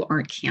people who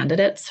aren't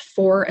candidates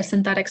for a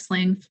synthetic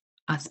sling,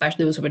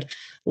 especially those would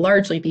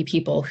largely be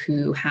people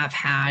who have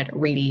had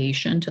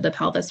radiation to the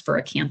pelvis for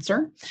a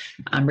cancer.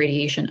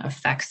 Radiation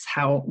affects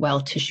how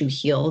well tissue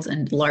heals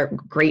and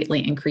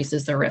greatly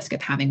increases the risk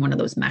of having one of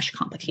those mesh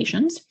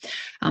complications.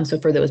 So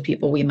for those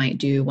people, we might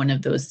do one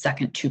of those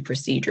second two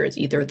procedures,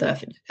 either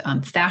the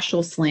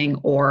fascial sling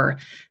or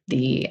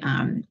the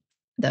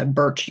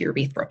Birch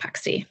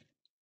urethropexy.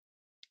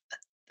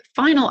 The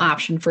final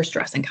option for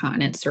stress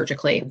incontinence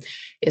surgically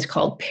is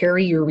called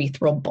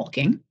periurethral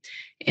bulking.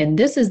 And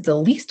this is the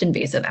least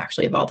invasive,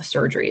 actually, of all the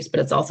surgeries, but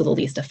it's also the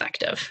least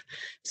effective.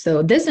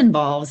 So this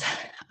involves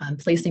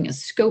placing a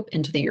scope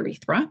into the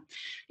urethra,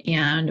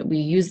 and we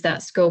use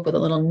that scope with a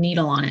little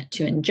needle on it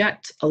to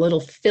inject a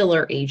little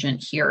filler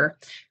agent here,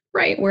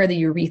 right where the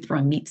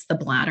urethra meets the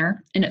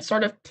bladder, and it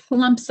sort of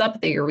plumps up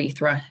the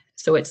urethra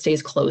so it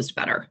stays closed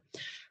better.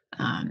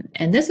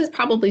 And this is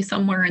probably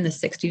somewhere in the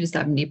 60 to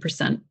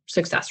 70%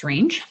 success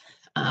range.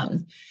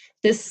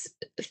 This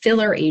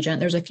filler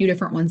agent, there's a few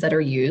different ones that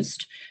are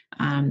used.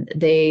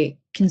 They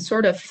can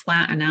sort of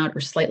flatten out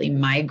or slightly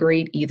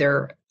migrate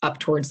either up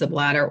towards the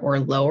bladder or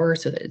lower,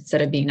 so that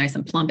instead of being nice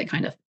and plump, it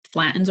kind of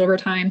flattens over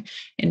time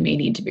and may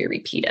need to be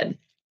repeated.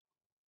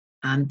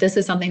 This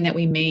is something that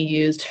we may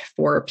use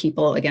for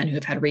people, again, who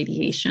have had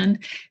radiation,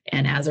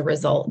 and as a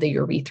result, the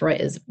urethra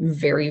is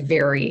very,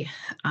 very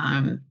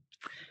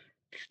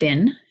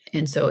thin.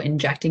 And so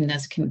injecting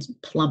this can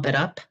plump it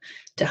up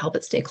to help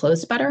it stay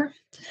closed better.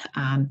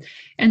 And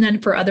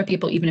then for other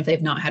people, even if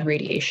they've not had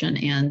radiation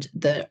and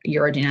the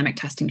urodynamic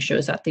testing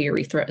shows that the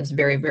urethra is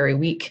very, very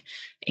weak,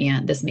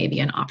 and this may be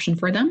an option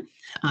for them,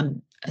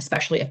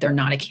 especially if they're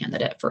not a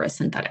candidate for a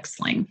synthetic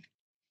sling.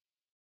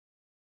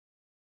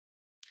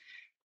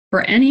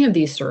 For any of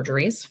these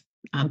surgeries,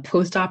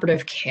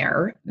 postoperative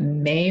care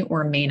may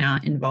or may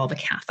not involve a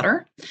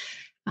catheter.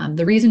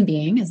 The reason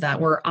being is that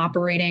we're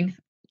operating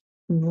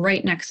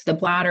right next to the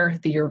bladder,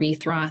 the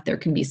urethra. There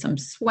can be some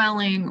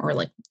swelling or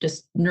like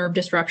just nerve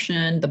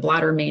disruption. The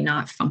bladder may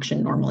not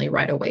function normally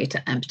right away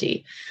to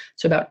empty.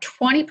 So about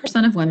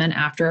 20% of women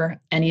after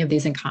any of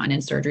these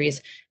incontinence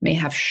surgeries may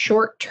have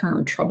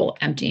short-term trouble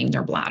emptying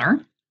their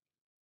bladder.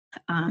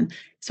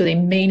 So they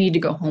may need to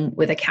go home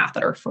with a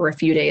catheter for a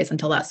few days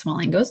until that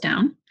swelling goes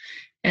down.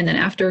 And then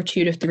after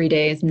 2 to 3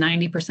 days,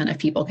 90% of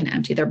people can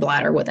empty their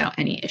bladder without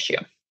any issue.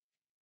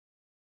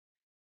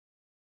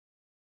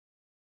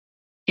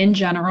 In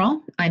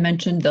general, I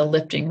mentioned the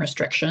lifting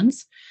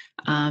restrictions.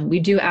 We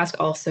do ask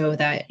also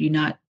that you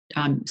not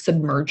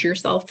submerge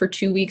yourself for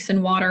 2 weeks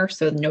in water,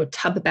 so no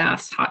tub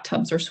baths, hot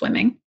tubs, or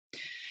swimming.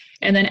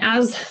 And then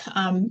as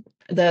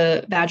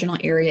the vaginal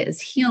area is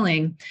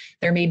healing,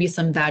 there may be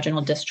some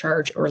vaginal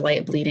discharge or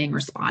light bleeding or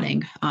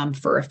spotting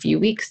for a few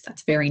weeks.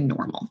 That's very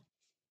normal.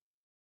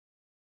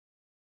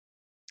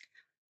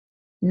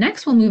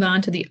 Next, we'll move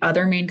on to the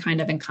other main kind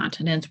of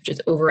incontinence, which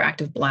is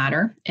overactive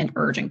bladder and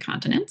urge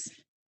incontinence.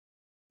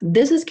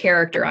 This is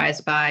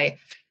characterized by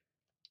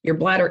your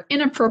bladder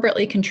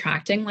inappropriately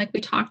contracting, like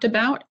we talked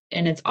about,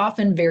 and it's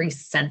often very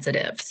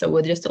sensitive. So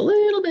with just a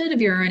little bit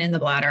of urine in the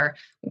bladder,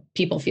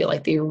 people feel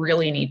like they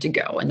really need to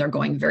go, and they're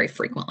going very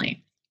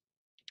frequently.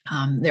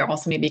 They're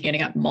also maybe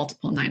getting up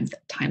multiple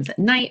times at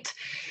night,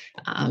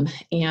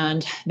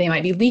 and they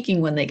might be leaking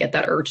when they get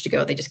that urge to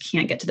go. They just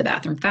can't get to the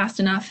bathroom fast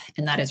enough,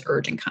 and that is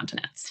urge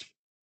incontinence.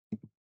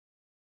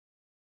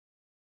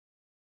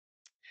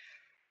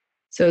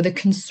 So the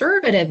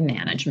conservative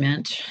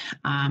management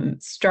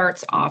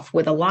starts off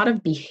with a lot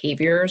of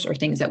behaviors or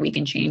things that we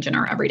can change in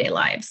our everyday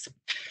lives.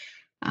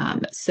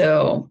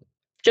 So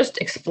just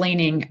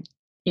explaining,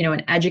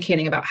 and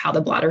educating about how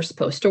the bladder is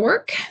supposed to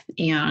work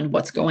and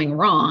what's going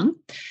wrong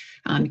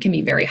can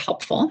be very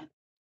helpful.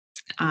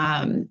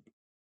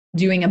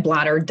 Doing a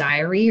bladder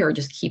diary or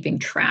just keeping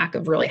track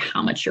of really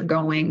how much you're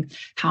going,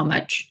 how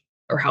much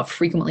or how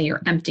frequently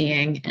you're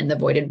emptying, and the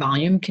voided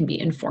volume can be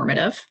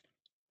informative.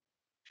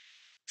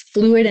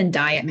 Fluid and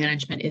diet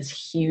management is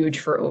huge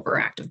for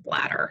overactive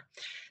bladder.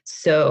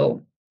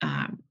 So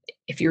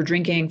if you're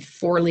drinking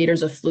 4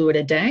 liters of fluid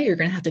a day, you're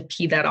going to have to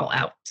pee that all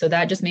out. So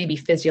that just may be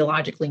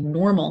physiologically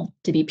normal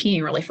to be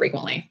peeing really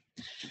frequently.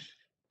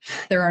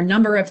 There are a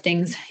number of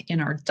things in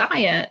our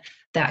diet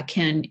that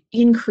can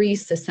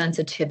increase the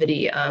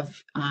sensitivity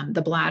of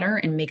the bladder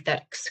and make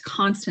that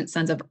constant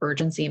sense of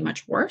urgency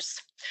much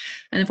worse.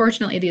 And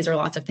unfortunately, these are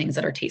lots of things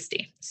that are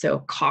tasty. So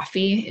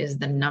coffee is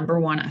the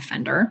 #1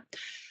 offender.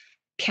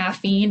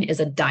 Caffeine is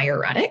a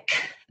diuretic.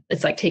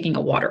 It's like taking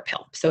a water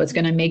pill. So it's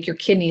going to make your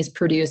kidneys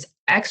produce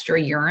extra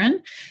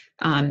urine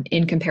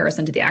in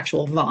comparison to the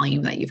actual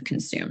volume that you've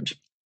consumed.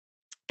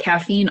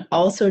 Caffeine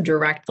also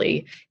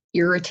directly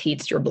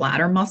irritates your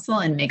bladder muscle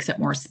and makes it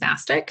more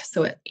spastic.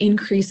 So it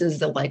increases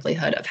the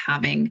likelihood of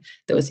having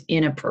those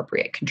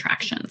inappropriate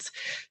contractions.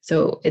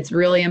 So it's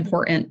really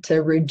important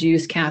to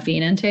reduce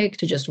caffeine intake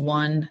to just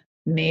 1,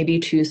 maybe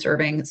 2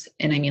 servings,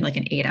 and I mean like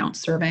an 8-ounce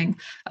serving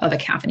of a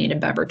caffeinated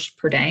beverage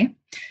per day.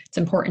 It's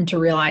important to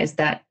realize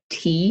that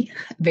tea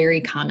very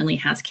commonly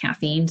has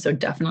caffeine. So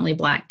definitely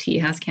black tea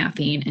has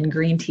caffeine and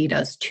green tea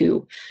does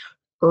too.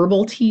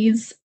 Herbal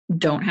teas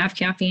don't have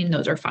caffeine,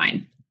 those are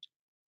fine.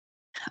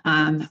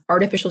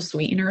 Artificial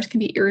sweeteners can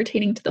be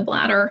irritating to the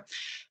bladder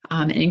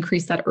and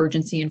increase that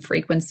urgency and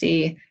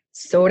frequency.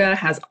 Soda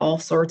has all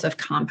sorts of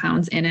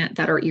compounds in it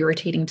that are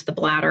irritating to the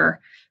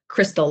bladder.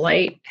 Crystal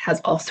Light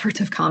has all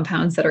sorts of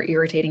compounds that are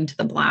irritating to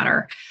the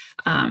bladder.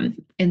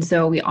 And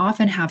so we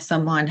often have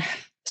someone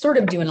sort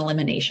of do an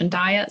elimination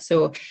diet.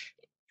 So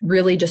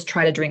really just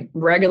try to drink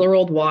regular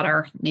old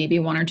water, maybe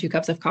 1 or 2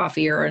 cups of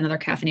coffee or another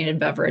caffeinated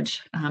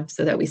beverage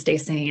so that we stay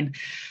sane,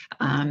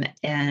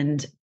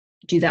 and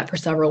do that for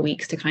several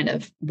weeks to kind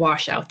of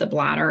wash out the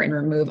bladder and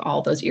remove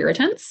all those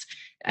irritants.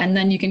 And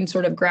then you can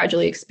sort of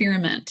gradually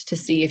experiment to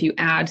see if you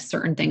add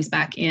certain things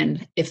back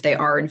in, if they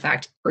are in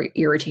fact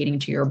irritating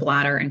to your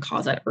bladder and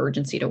cause that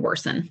urgency to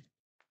worsen.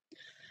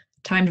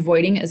 Timed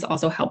voiding is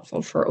also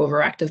helpful for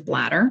overactive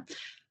bladder.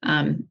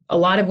 A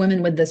lot of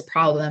women with this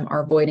problem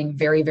are voiding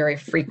very, very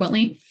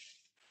frequently,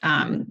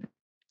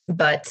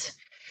 but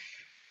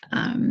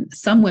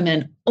some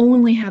women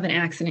only have an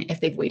accident if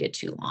they've waited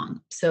too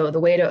long. So the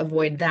way to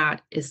avoid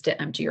that is to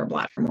empty your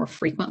bladder more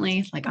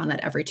frequently, like on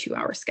that every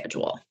 2-hour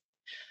schedule.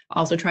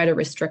 Also try to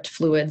restrict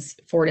fluids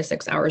 4 to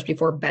 6 hours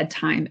before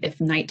bedtime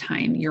if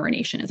nighttime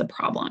urination is a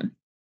problem.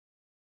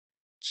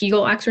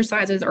 Kegel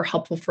exercises are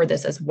helpful for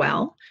this as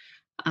well.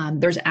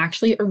 There's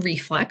actually a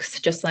reflex,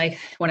 just like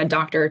when a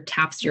doctor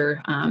taps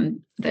your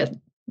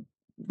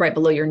right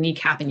below your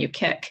kneecap and you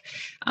kick.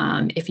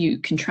 If you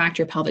contract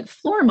your pelvic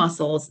floor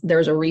muscles,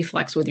 there's a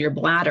reflex with your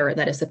bladder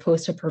that is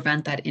supposed to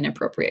prevent that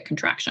inappropriate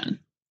contraction.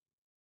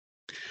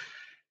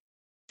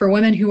 For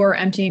women who are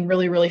emptying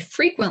really, really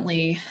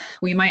frequently,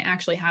 we might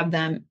actually have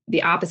them,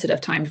 the opposite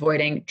of timed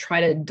voiding, try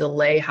to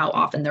delay how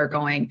often they're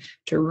going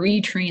to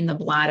retrain the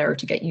bladder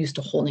to get used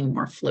to holding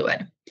more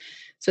fluid.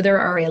 So there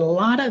are a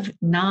lot of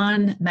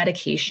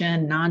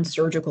non-medication,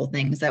 non-surgical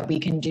things that we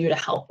can do to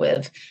help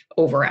with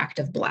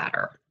overactive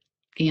bladder.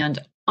 And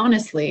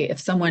honestly, if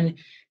someone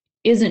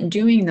isn't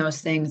doing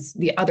those things,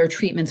 the other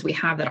treatments we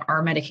have that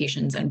are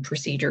medications and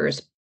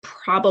procedures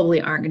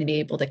probably aren't going to be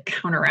able to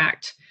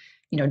counteract,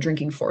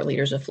 drinking 4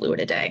 liters of fluid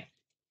a day.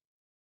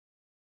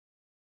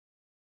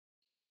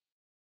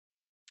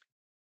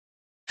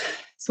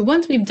 So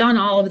once we've done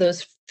all of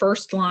those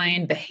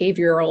first-line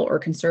behavioral or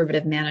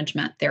conservative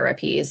management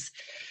therapies,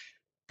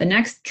 the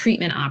next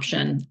treatment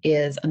option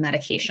is a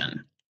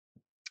medication.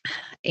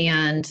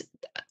 And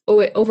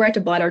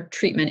overactive bladder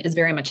treatment is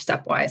very much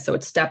stepwise. So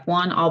it's step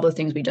 1, all the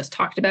things we just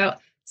talked about.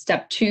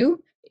 Step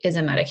 2 is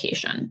a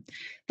medication.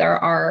 There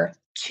are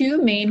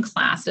 2 main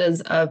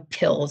classes of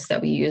pills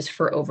that we use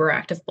for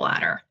overactive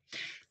bladder.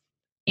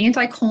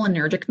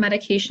 Anticholinergic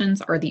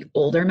medications are the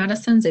older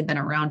medicines. They've been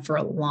around for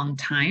a long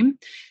time,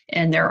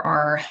 and there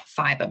are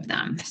 5 of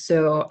them.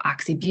 So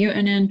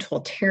oxybutynin,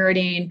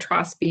 tolterodine,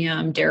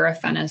 trospium,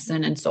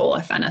 darafenacin, and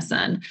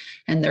solifenacin,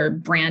 and their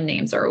brand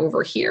names are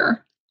over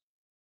here.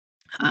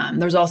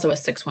 There's also a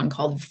 6th one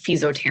called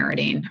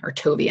fesoterodine or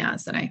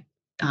Tobias that I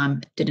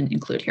didn't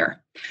include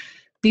here.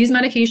 These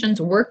medications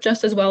work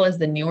just as well as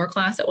the newer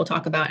class that we'll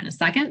talk about in a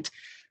second,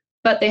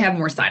 but they have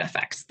more side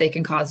effects. They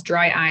can cause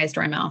dry eyes,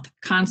 dry mouth,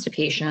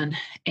 constipation,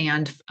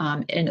 and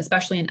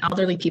especially in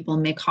elderly people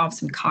may cause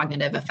some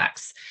cognitive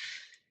effects.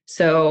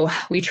 So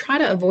we try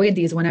to avoid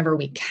these whenever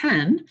we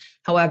can.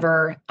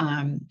 However,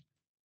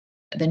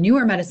 the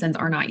newer medicines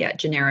are not yet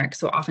generic,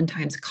 so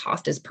oftentimes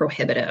cost is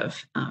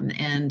prohibitive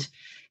and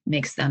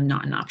makes them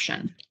not an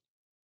option.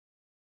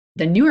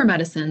 The newer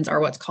medicines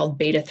are what's called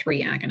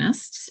beta-3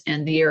 agonists,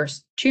 and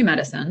there's 2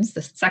 medicines.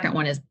 The second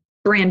one is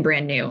brand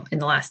new in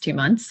the last 2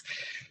 months.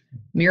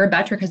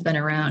 Mirabetrag has been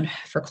around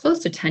for close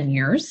to 10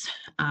 years.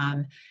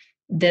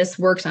 This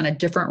works on a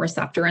different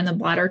receptor in the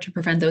bladder to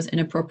prevent those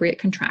inappropriate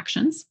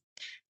contractions.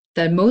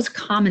 The most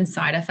common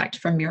side effect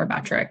from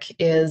Mirabetrag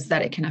is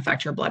that it can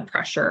affect your blood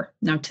pressure.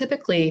 Now,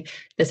 typically,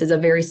 this is a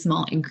very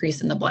small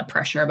increase in the blood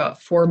pressure,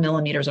 about 4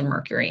 millimeters of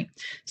mercury.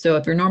 So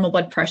if your normal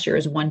blood pressure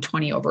is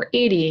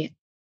 120/80,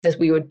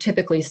 we would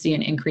typically see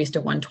an increase to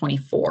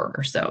 124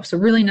 or so. So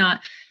really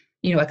not,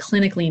 a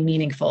clinically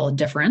meaningful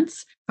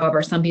difference.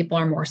 However, some people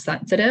are more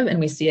sensitive and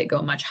we see it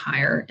go much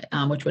higher,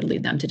 which would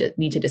lead them to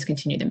need to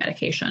discontinue the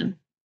medication.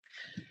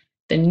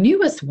 The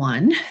newest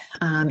one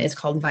is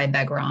called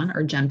Vibegron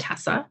or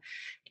Gemtesa.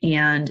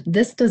 And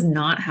this does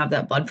not have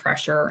that blood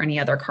pressure or any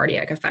other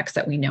cardiac effects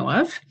that we know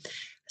of.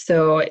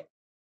 So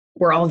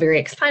we're all very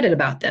excited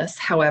about this.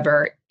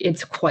 However,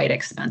 it's quite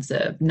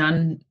expensive.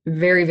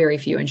 Very, very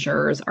few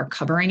insurers are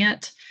covering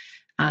it.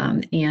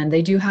 And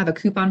they do have a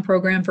coupon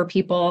program for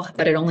people,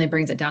 but it only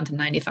brings it down to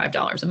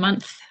 $95 a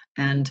month.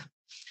 And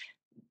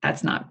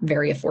that's not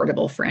very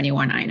affordable for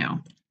anyone I know.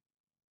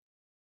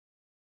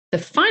 The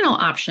final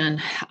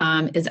option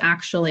is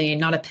actually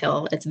not a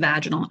pill, it's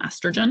vaginal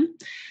estrogen.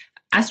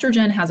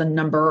 Estrogen has a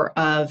number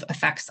of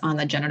effects on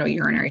the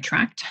genitourinary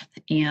tract,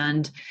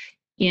 and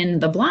in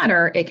the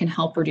bladder, it can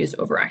help reduce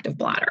overactive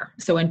bladder.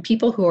 So in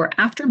people who are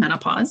after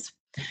menopause,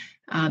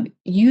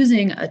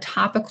 using a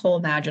topical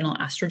vaginal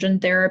estrogen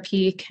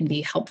therapy can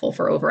be helpful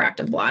for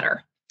overactive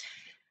bladder.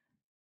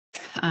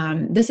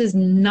 This is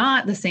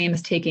not the same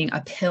as taking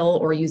a pill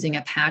or using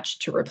a patch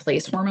to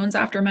replace hormones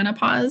after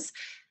menopause.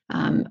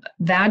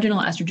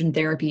 Vaginal estrogen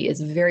therapy is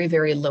very,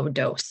 very low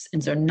dose.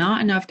 And so not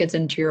enough gets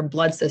into your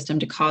blood system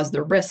to cause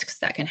the risks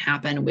that can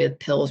happen with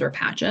pills or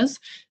patches.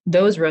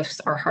 Those risks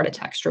are heart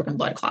attack, stroke, and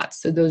blood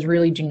clots. So those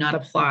really do not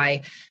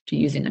apply to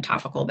using a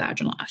topical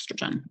vaginal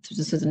estrogen. So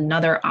this is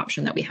another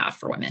option that we have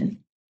for women.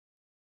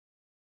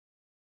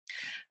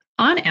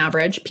 On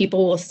average,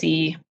 people will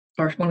see,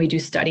 or when we do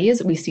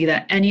studies, we see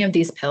that any of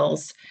these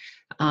pills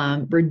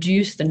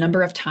reduce the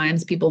number of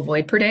times people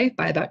void per day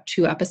by about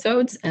 2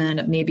 episodes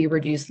and maybe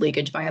reduce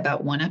leakage by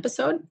about 1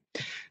 episode.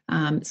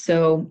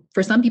 So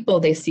for some people,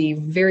 they see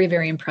very,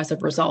 very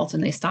impressive results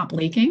and they stop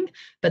leaking,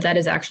 but that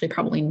is actually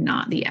probably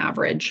not the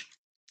average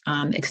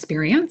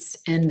experience.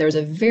 And there's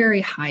a very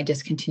high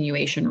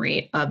discontinuation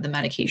rate of the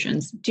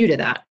medications due to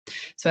that.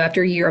 So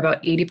after a year,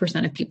 about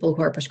 80% of people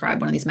who are prescribed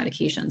one of these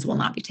medications will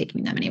not be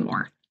taking them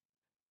anymore.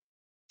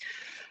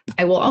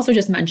 I will also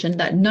just mention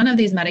that none of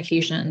these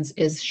medications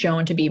is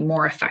shown to be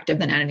more effective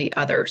than any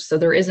others. So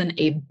there isn't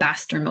a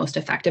best or most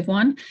effective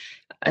one.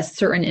 A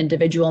certain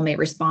individual may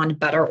respond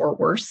better or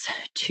worse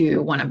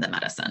to one of the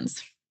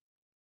medicines.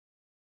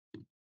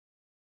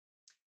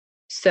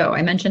 So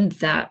I mentioned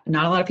that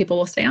not a lot of people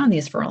will stay on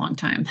these for a long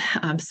time.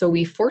 So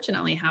we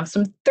fortunately have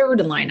some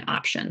third-line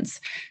options.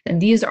 And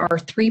these are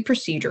 3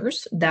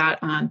 procedures that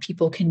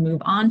people can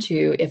move on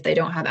to if they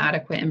don't have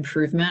adequate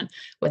improvement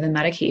with a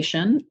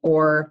medication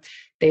or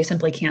they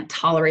simply can't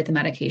tolerate the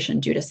medication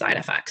due to side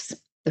effects.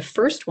 The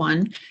first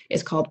one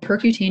is called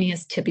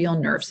percutaneous tibial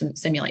nerve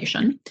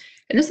stimulation.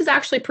 And this is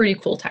actually pretty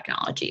cool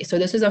technology. So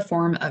this is a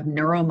form of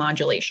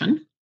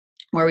neuromodulation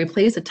where we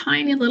place a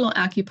tiny little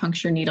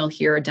acupuncture needle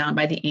here down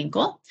by the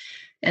ankle.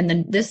 And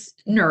then this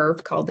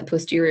nerve, called the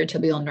posterior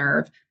tibial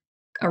nerve,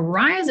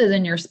 arises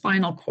in your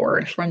spinal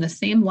cord from the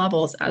same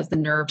levels as the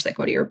nerves that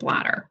go to your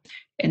bladder.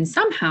 And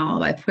somehow,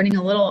 by putting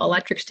a little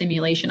electric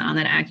stimulation on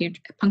that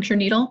acupuncture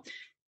needle,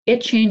 it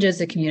changes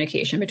the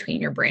communication between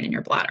your brain and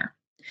your bladder.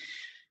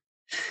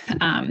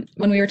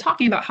 When we were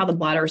talking about how the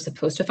bladder is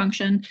supposed to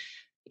function,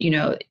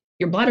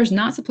 your bladder is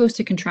not supposed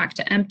to contract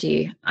to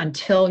empty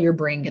until your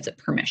brain gets it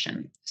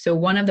permission. So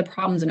one of the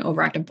problems in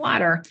overactive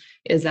bladder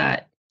is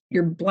that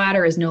your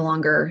bladder is no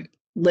longer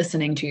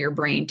listening to your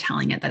brain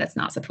telling it that it's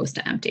not supposed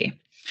to empty.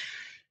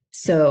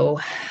 So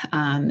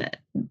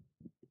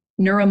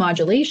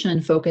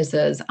neuromodulation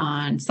focuses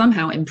on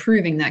somehow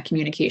improving that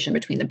communication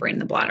between the brain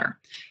and the bladder.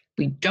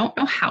 We don't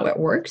know how it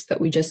works,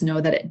 but we just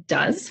know that it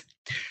does.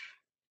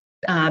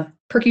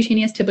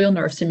 Percutaneous tibial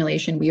nerve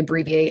stimulation, we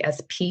abbreviate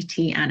as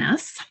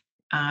PTNS.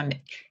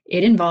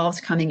 It involves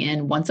coming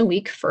in once a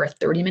week for a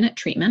 30-minute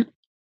treatment,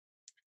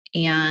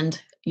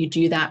 and you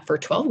do that for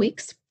 12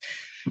 weeks.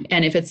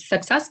 And if it's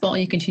successful,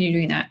 you continue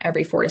doing that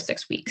every 4 to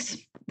 6 weeks.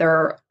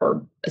 There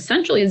are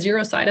essentially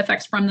 0 side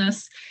effects from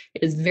this.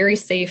 It is very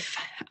safe.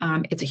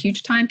 It's a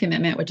huge time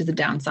commitment, which is a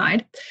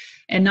downside.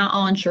 And not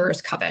all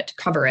insurers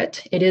cover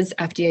it. It is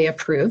FDA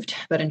approved,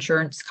 but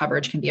insurance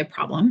coverage can be a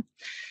problem.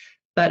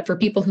 But for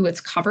people who it's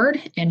covered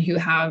and who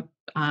have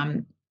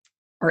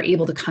are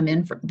able to come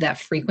in for that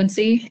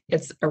frequency,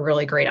 it's a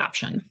really great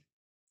option.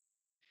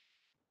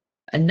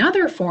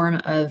 Another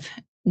form of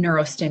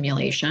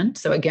neurostimulation,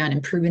 so again,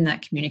 improving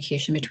that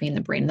communication between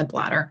the brain and the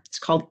bladder, it's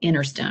called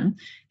InterStim.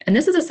 And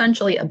this is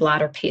essentially a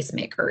bladder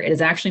pacemaker. It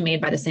is actually made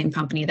by the same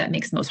company that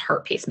makes most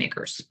heart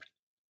pacemakers.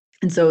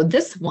 And so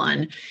this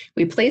one,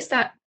 we place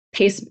that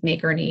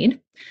pacemaker lead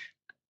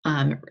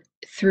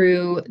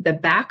through the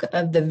back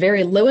of the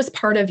very lowest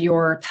part of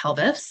your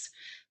pelvis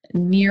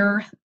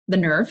near the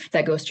nerve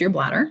that goes to your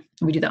bladder.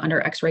 We do that under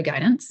X-ray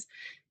guidance.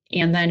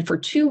 And then for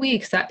 2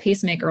 weeks, that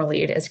pacemaker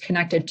lead is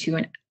connected to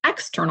an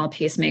external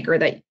pacemaker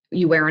that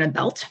you wear in a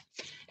belt.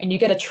 And you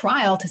get a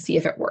trial to see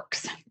if it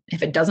works.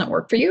 If it doesn't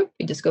work for you,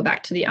 you just go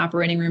back to the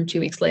operating room 2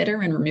 weeks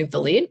later and remove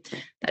the lead.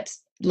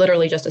 That's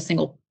literally just a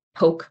single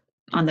poke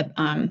on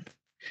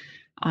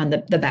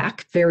the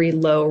back, very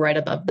low, right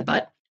above the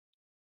butt.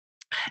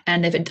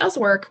 And if it does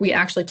work, we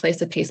actually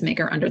place a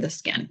pacemaker under the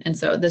skin. And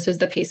so this is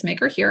the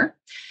pacemaker here,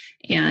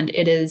 and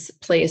it is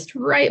placed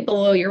right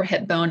below your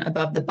hip bone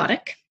above the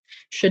buttock.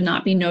 Should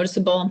not be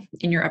noticeable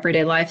in your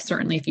everyday life.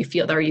 Certainly if you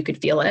feel there, you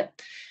could feel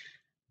it.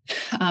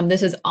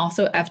 This is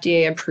also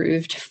FDA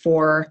approved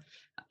for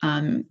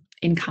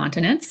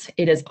incontinence.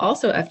 It is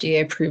also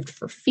FDA approved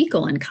for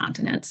fecal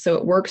incontinence. So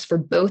it works for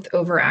both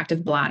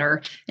overactive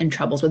bladder and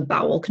troubles with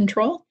bowel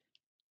control.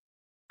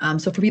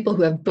 So for people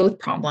who have both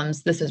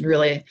problems, this is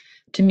really,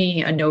 to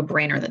me, a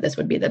no-brainer that this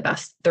would be the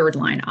best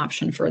third-line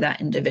option for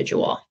that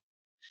individual.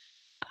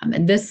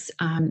 And this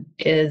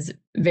is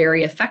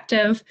very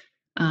effective.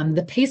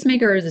 The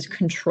pacemaker is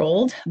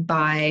controlled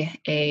by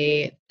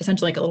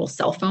essentially like a little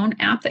cell phone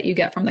app that you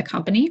get from the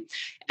company,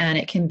 and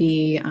it can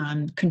be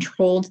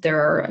controlled. There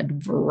are a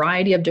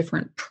variety of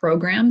different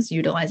programs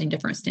utilizing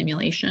different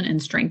stimulation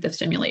and strength of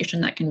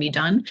stimulation that can be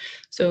done.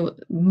 So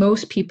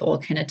most people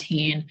can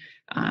attain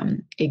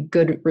a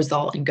good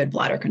result and good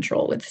bladder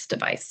control with this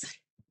device.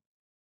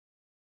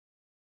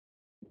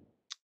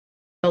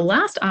 The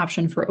last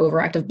option for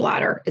overactive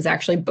bladder is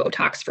actually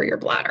Botox for your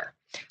bladder.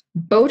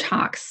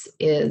 Botox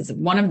is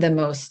one of the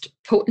most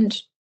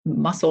potent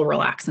muscle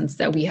relaxants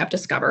that we have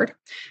discovered.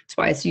 That's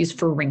why it's used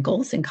for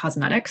wrinkles and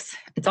cosmetics.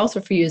 It's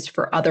also used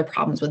for other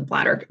problems with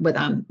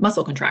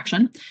muscle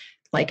contraction,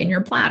 like in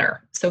your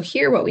bladder. So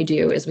here what we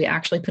do is we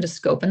actually put a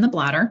scope in the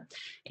bladder,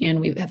 and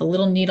we have a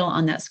little needle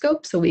on that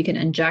scope so we can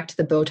inject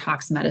the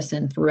Botox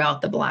medicine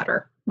throughout the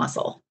bladder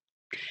muscle.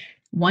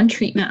 One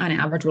treatment on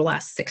average will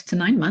last 6 to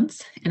 9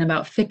 months, and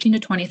about 15 to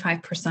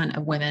 25%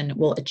 of women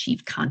will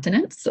achieve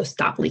continence, so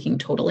stop leaking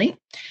totally.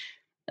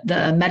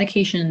 The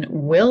medication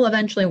will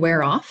eventually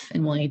wear off,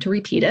 and we'll need to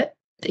repeat it.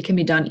 It can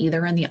be done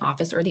either in the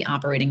office or the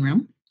operating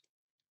room.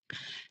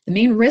 The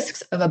main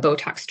risks of a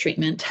Botox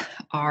treatment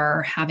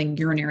are having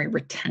urinary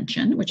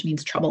retention, which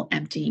means trouble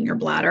emptying your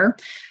bladder,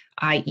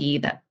 i.e.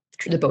 that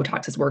the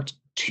Botox has worked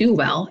too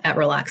well at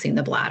relaxing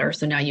the bladder,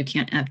 so now you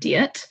can't empty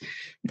it.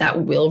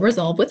 That will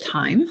resolve with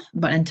time,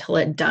 but until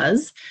it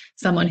does,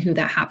 someone who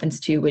that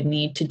happens to would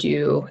need to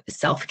do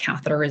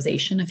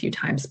self-catheterization a few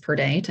times per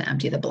day to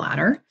empty the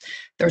bladder.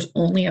 There's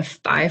only a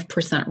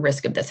 5%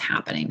 risk of this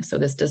happening. So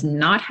this does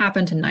not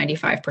happen to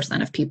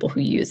 95% of people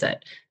who use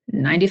it.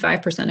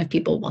 95% of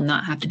people will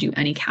not have to do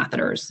any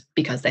catheters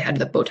because they had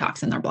the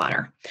Botox in their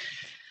bladder.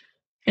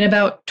 And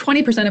about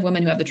 20% of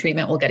women who have the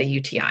treatment will get a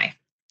UTI.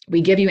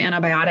 We give you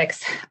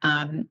antibiotics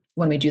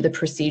when we do the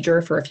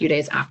procedure for a few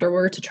days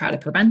afterward to try to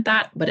prevent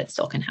that, but it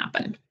still can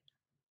happen.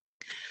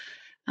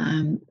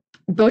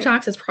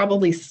 Botox is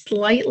probably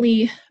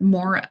slightly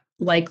more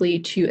likely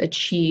to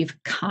achieve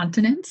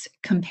continence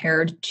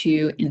compared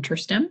to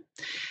interstim,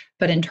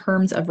 but in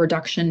terms of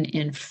reduction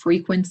in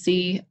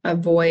frequency of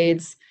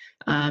voids,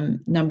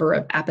 number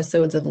of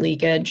episodes of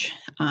leakage,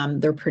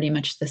 they're pretty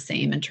much the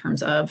same in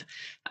terms of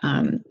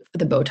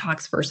the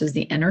Botox versus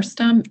the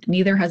interstim.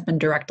 Neither has been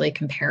directly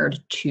compared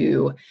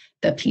to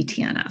the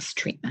PTNS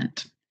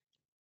treatment.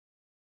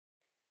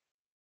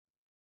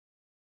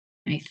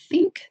 I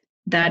think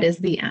that is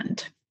the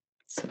end.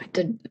 So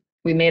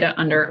we made it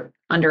under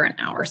an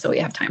hour, so we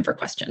have time for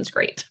questions.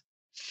 Great.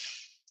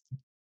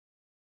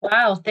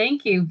 Wow,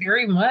 thank you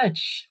very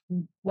much.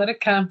 What a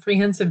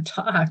comprehensive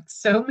talk.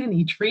 So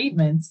many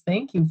treatments.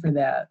 Thank you for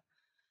that.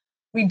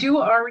 We do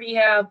already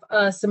have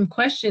some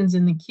questions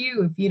in the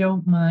queue, if you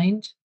don't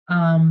mind.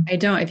 I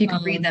don't. If you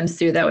could read them,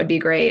 Sue, that would be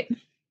great.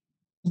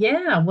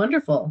 Yeah,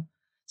 wonderful.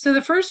 So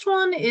the first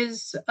one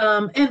is,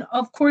 and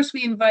of course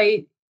we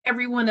invite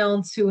everyone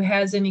else who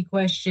has any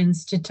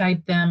questions to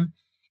type them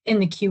in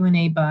the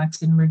Q&A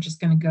box, and we're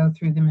just going to go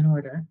through them in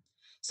order.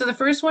 So the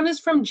first one is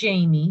from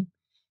Jamie,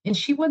 and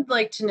she would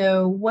like to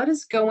know what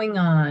is going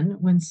on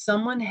when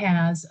someone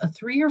has a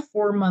 3 or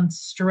 4 month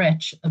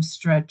stretch of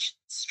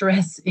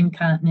stress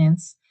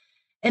incontinence,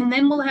 and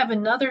then we'll have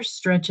another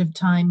stretch of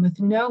time with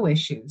no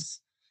issues.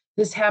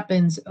 This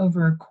happens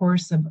over a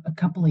course of a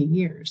couple of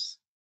years.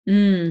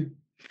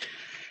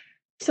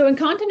 So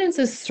incontinence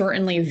is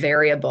certainly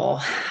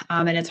variable,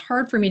 and it's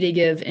hard for me to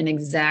give an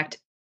exact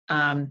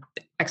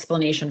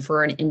explanation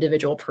for an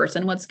individual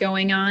person what's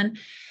going on,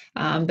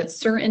 but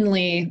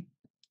certainly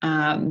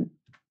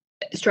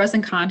stress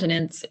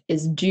incontinence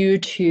is due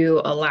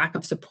to a lack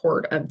of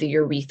support of the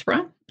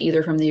urethra,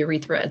 either from the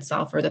urethra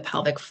itself or the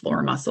pelvic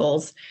floor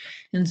muscles.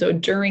 And so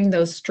during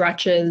those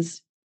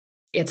stretches,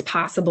 it's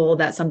possible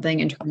that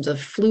something in terms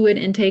of fluid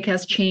intake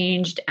has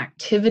changed,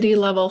 activity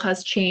level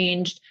has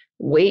changed,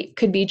 weight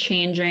could be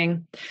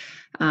changing.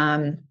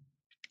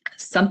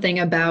 Something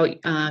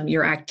about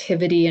your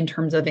activity in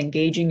terms of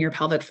engaging your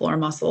pelvic floor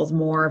muscles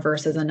more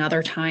versus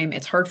another time.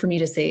 It's hard for me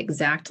to say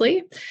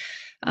exactly.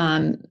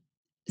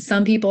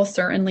 Some people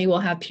certainly will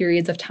have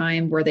periods of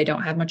time where they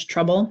don't have much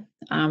trouble,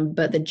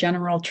 but the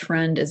general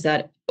trend is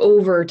that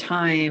over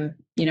time,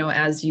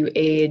 as you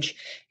age,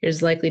 it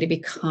is likely to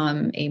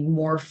become a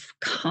more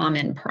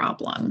common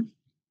problem.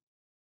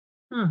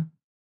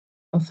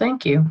 Well,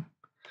 thank you.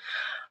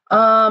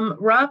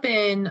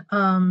 Robin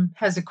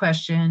has a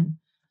question.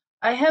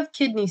 I have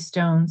kidney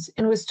stones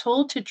and was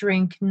told to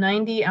drink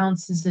 90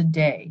 ounces a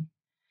day.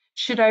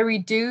 Should I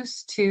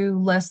reduce to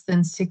less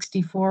than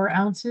 64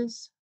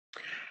 ounces?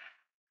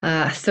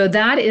 So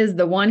that is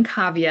the one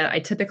caveat I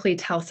typically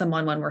tell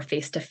someone when we're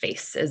face to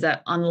face, is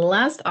that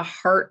unless a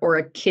heart or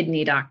a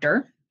kidney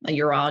doctor a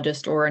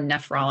urologist or a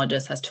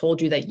nephrologist has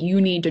told you that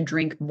you need to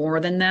drink more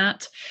than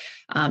that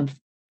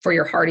for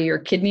your heart or your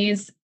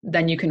kidneys,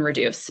 then you can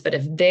reduce. But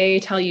if they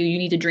tell you you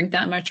need to drink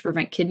that much to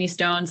prevent kidney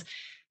stones,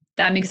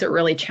 that makes it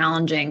really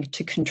challenging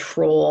to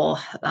control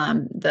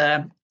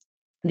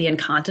the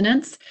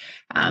incontinence.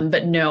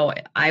 But no,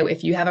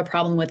 if you have a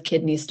problem with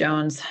kidney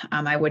stones,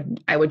 I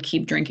would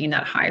keep drinking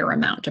that higher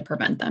amount to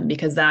prevent them,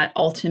 because that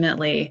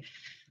ultimately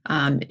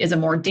is a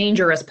more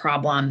dangerous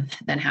problem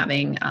than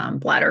having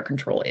bladder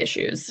control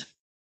issues.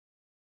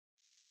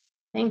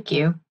 Thank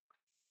you.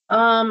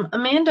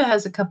 Amanda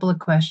has a couple of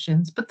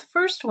questions, but the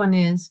first one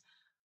is,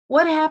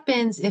 what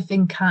happens if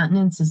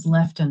incontinence is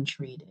left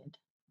untreated?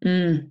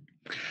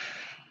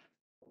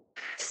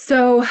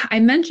 So I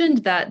mentioned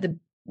that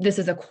this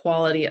is a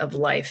quality of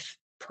life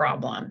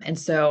problem. And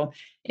so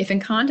if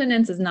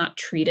incontinence is not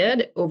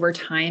treated over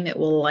time, it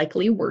will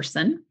likely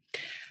worsen.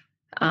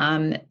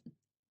 There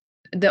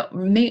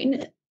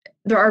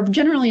are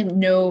generally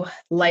no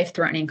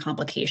life-threatening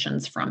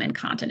complications from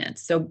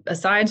incontinence. So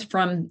aside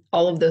from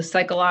all of those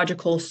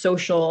psychological,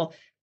 social,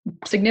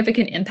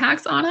 significant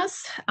impacts on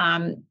us,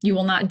 you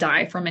will not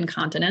die from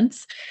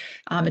incontinence.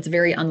 It's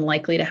very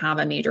unlikely to have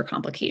a major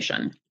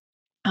complication.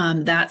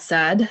 That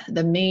said,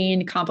 the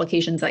main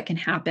complications that can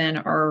happen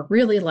are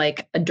really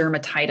like a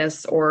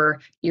dermatitis or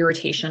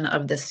irritation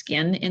of the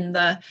skin in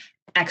the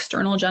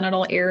external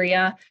genital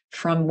area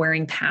from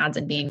wearing pads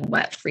and being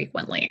wet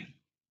frequently.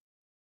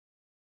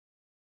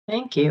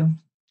 Thank you.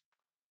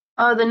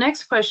 The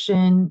next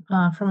question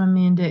from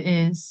Amanda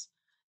is,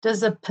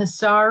 does a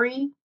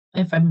pessary,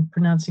 if I'm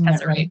pronouncing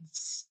that right?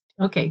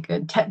 Okay,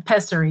 good.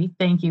 Pessary,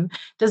 thank you.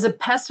 Does a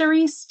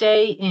pessary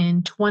stay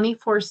in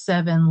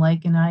 24/7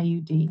 like an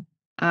IUD?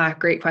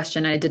 Great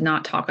question. I did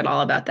not talk at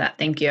all about that.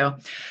 Thank you.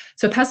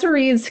 So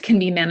pessaries can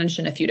be managed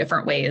in a few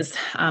different ways.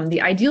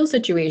 The ideal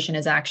situation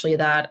is actually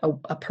that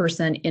a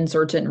person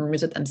inserts it and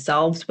removes it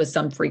themselves with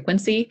some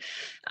frequency.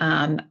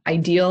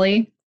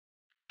 Ideally,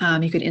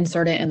 you could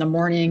insert it in the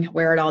morning,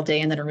 wear it all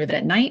day, and then remove it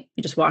at night.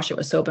 You just wash it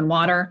with soap and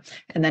water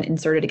and then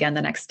insert it again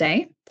the next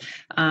day.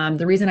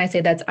 The reason I say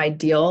that's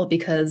ideal,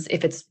 because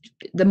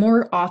the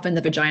more often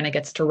the vagina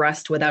gets to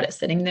rest without it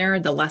sitting there,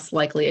 the less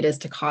likely it is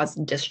to cause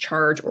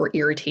discharge or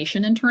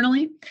irritation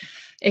internally.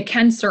 It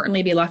can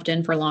certainly be left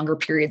in for longer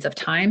periods of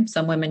time.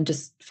 Some women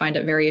just find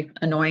it very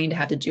annoying to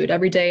have to do it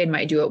every day and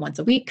might do it once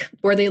a week,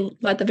 or they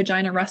let the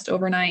vagina rest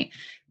overnight,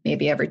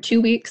 maybe every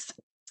 2 weeks.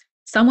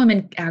 Some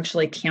women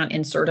actually can't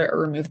insert it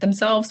or remove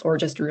themselves, or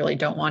just really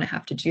don't want to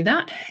have to do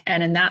that.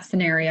 And in that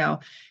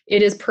scenario,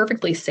 it is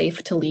perfectly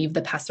safe to leave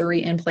the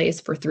pessary in place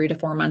for 3 to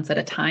 4 months at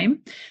a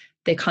time.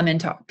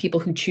 People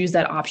who choose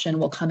that option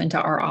will come into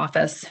our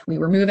office. We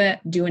remove it,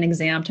 do an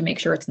exam to make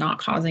sure it's not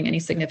causing any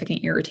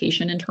significant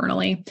irritation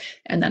internally,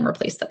 and then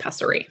replace the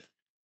pessary.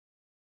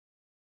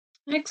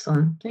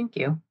 Excellent, thank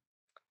you.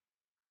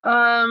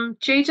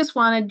 Jay just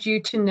wanted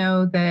you to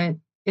know that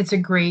it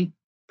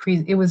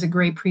was a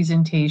great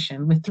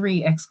presentation with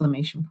 3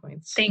 exclamation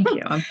points. Thank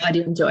you. I'm glad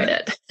you enjoyed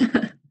it.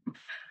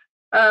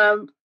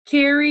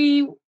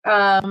 Carrie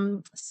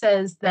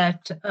says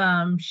that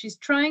she's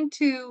trying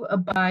to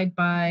abide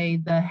by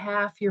the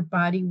half your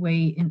body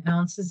weight in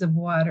ounces of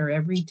water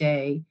every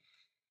day.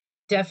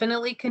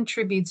 Definitely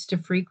contributes to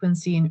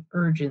frequency and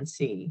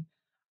urgency.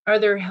 Are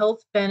there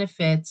health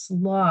benefits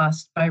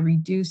lost by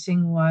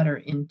reducing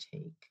water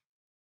intake?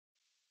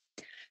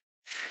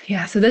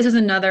 Yeah, so this is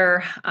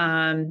another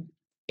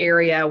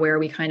area where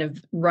we kind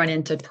of run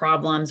into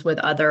problems with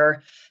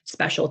other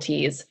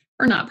specialties,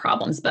 or not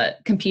problems, but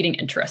competing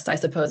interests, I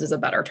suppose is a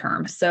better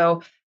term.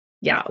 So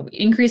yeah,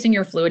 increasing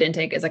your fluid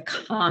intake is a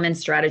common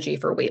strategy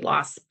for weight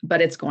loss,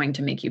 but it's going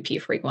to make you pee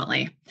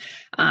frequently.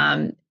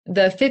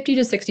 The 50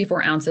 to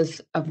 64 ounces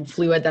of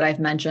fluid that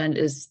I've mentioned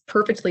is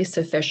perfectly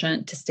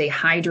sufficient to stay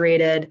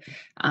hydrated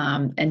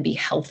and be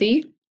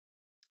healthy,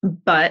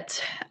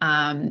 but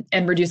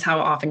and reduce how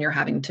often you're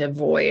having to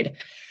void.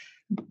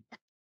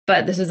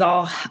 But this is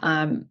all,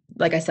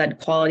 like I said,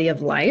 quality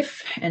of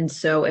life. And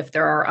so if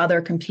there are other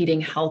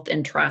competing health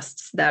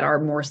interests that are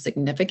more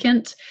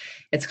significant,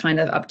 it's kind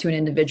of up to an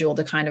individual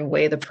to kind of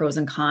weigh the pros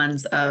and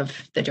cons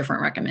of the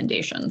different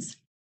recommendations.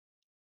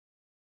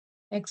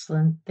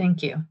 Excellent.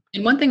 Thank you.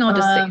 And one thing I'll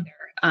just say there,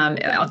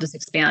 I'll just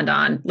expand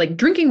on, like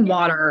drinking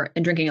water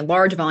and drinking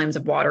large volumes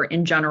of water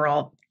in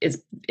general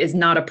is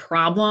not a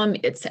problem.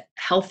 It's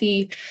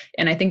healthy.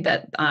 And I think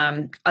that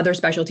other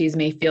specialties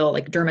may feel,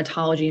 like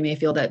dermatology may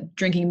feel, that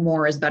drinking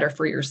more is better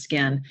for your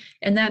skin.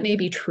 And that may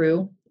be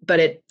true,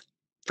 but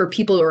for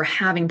people who are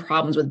having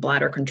problems with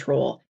bladder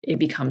control, it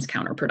becomes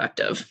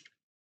counterproductive.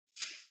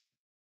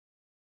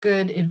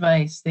 Good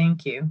advice.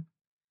 Thank you.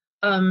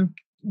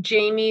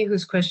 Jamie,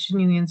 whose question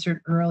you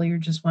answered earlier,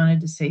 just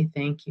wanted to say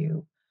thank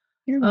you.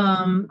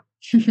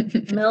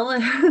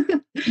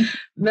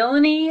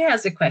 Melanie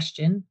has a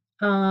question.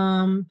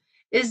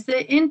 Is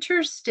the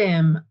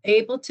interstim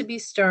able to be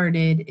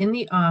started in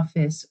the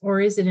office,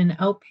 or is it an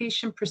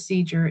outpatient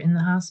procedure in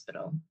the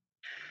hospital?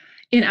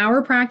 In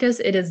our practice,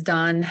 it is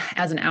done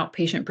as an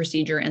outpatient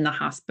procedure in the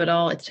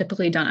hospital. It's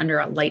typically done under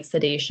a light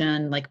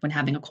sedation, like when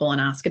having a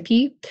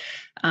colonoscopy.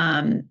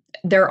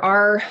 There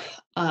are,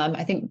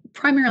 I think,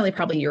 primarily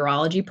probably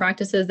urology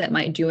practices that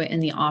might do it in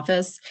the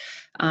office.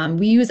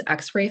 We use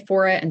X-ray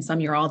for it, and some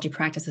urology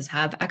practices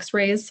have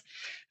X-rays.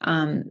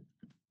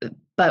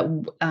 But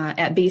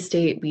at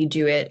Baystate, we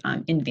do it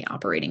in the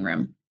operating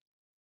room.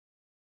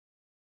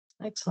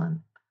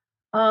 Excellent.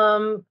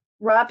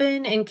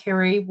 Robin and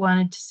Carrie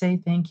wanted to say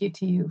thank you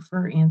to you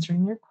for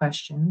answering their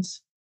questions.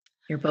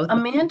 You're both.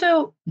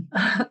 Amanda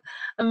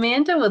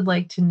would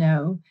like to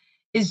know,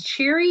 is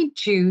cherry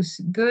juice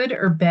good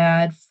or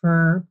bad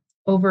for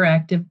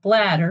overactive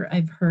bladder?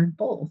 I've heard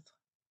both.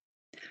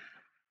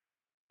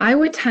 I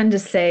would tend to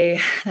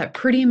say that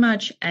pretty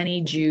much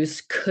any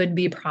juice could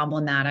be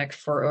problematic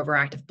for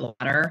overactive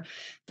bladder.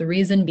 The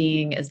reason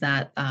being is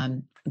that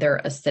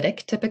they're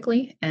acidic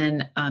typically,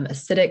 and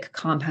acidic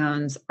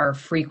compounds are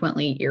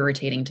frequently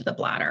irritating to the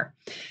bladder.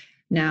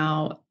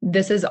 Now,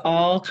 this is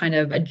all kind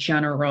of a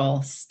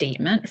general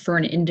statement. For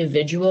an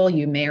individual,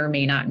 you may or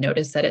may not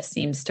notice that it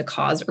seems to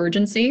cause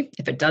urgency.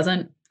 If it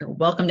doesn't, you're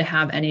welcome to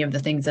have any of the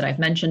things that I've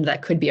mentioned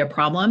that could be a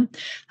problem.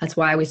 That's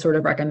why we sort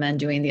of recommend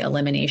doing the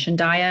elimination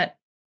diet,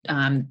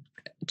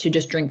 to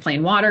just drink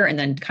plain water and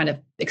then kind of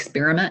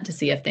experiment to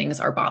see if things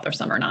are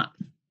bothersome or not.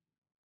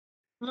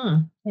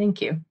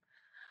 Thank you.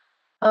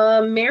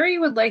 Mary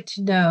would like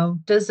to know,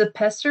 does a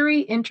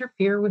pessary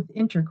interfere with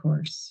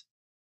intercourse?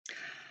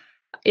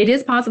 It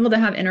is possible to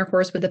have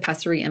intercourse with the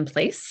pessary in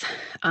place.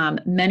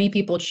 Many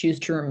people choose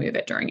to remove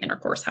it during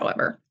intercourse,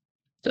 however.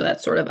 So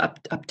that's sort of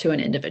up to an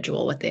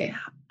individual what they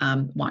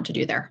want to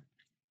do there.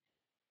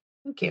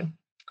 Thank you.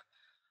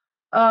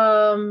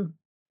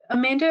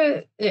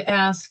 Amanda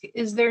asked,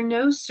 is there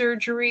no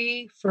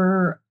surgery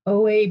for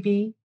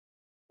OAB,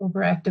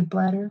 overactive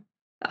bladder?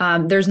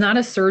 There's not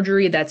a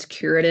surgery that's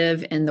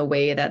curative in the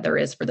way that there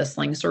is for the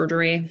sling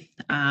surgery.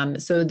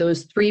 So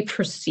those three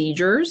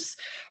procedures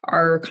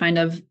are kind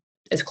of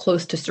as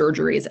close to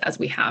surgeries as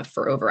we have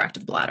for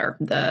overactive bladder: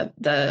 the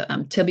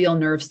tibial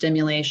nerve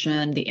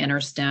stimulation, the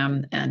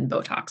InterStim, and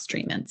Botox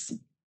treatments.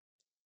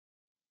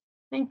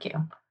 Thank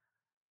you.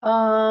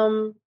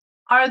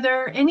 Are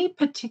there any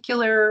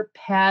particular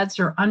pads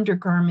or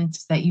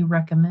undergarments that you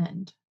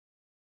recommend?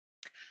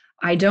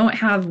 I don't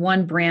have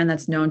one brand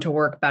that's known to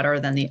work better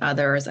than the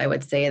others. I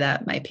would say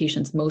that my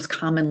patients most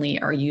commonly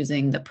are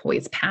using the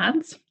Poise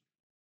pads.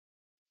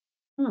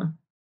 Thank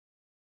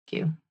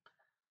you.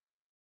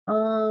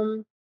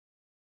 I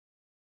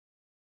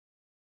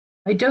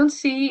don't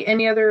see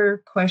any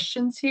other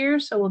questions here,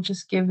 so we'll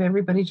just give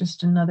everybody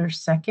just another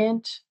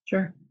second.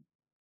 Sure.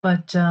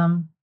 But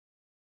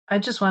I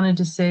just wanted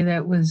to say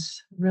that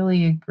was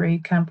really a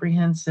great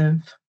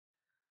comprehensive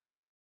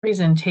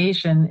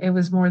presentation. It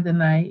was more than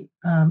I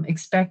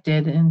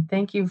expected, and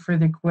thank you for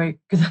the great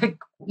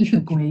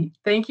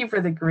thank you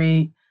for the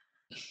great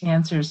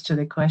answers to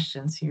the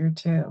questions here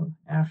too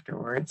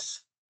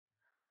afterwards.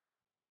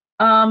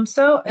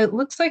 So it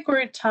looks like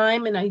we're at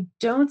time, and I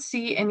don't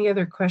see any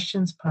other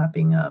questions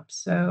popping up.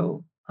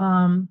 So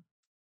oh,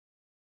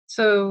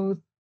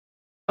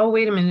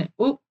 wait a minute.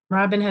 Oh,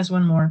 Robin has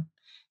one more.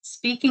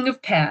 Speaking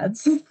of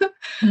pads,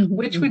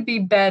 which would be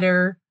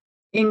better,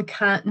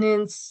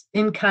 incontinence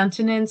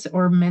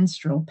or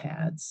menstrual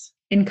pads?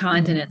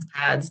 Incontinence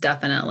pads,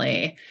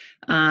 definitely.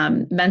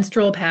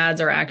 Menstrual pads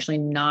are actually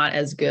not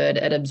as good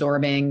at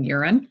absorbing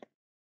urine,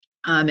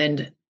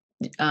 and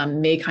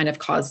may kind of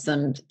cause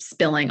some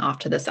spilling off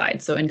to the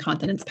side. So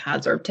incontinence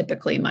pads are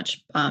typically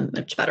much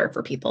better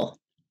for people.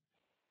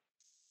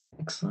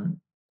 Excellent.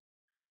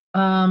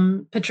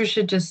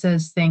 Patricia just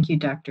says, thank you,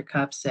 Dr.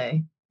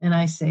 Kopcsay. And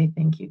I say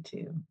thank you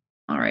too.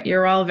 All right.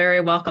 You're all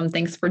very welcome.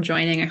 Thanks for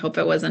joining. I hope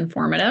it was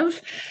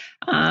informative.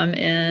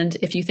 And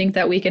if you think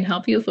that we can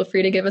help you, feel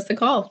free to give us a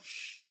call.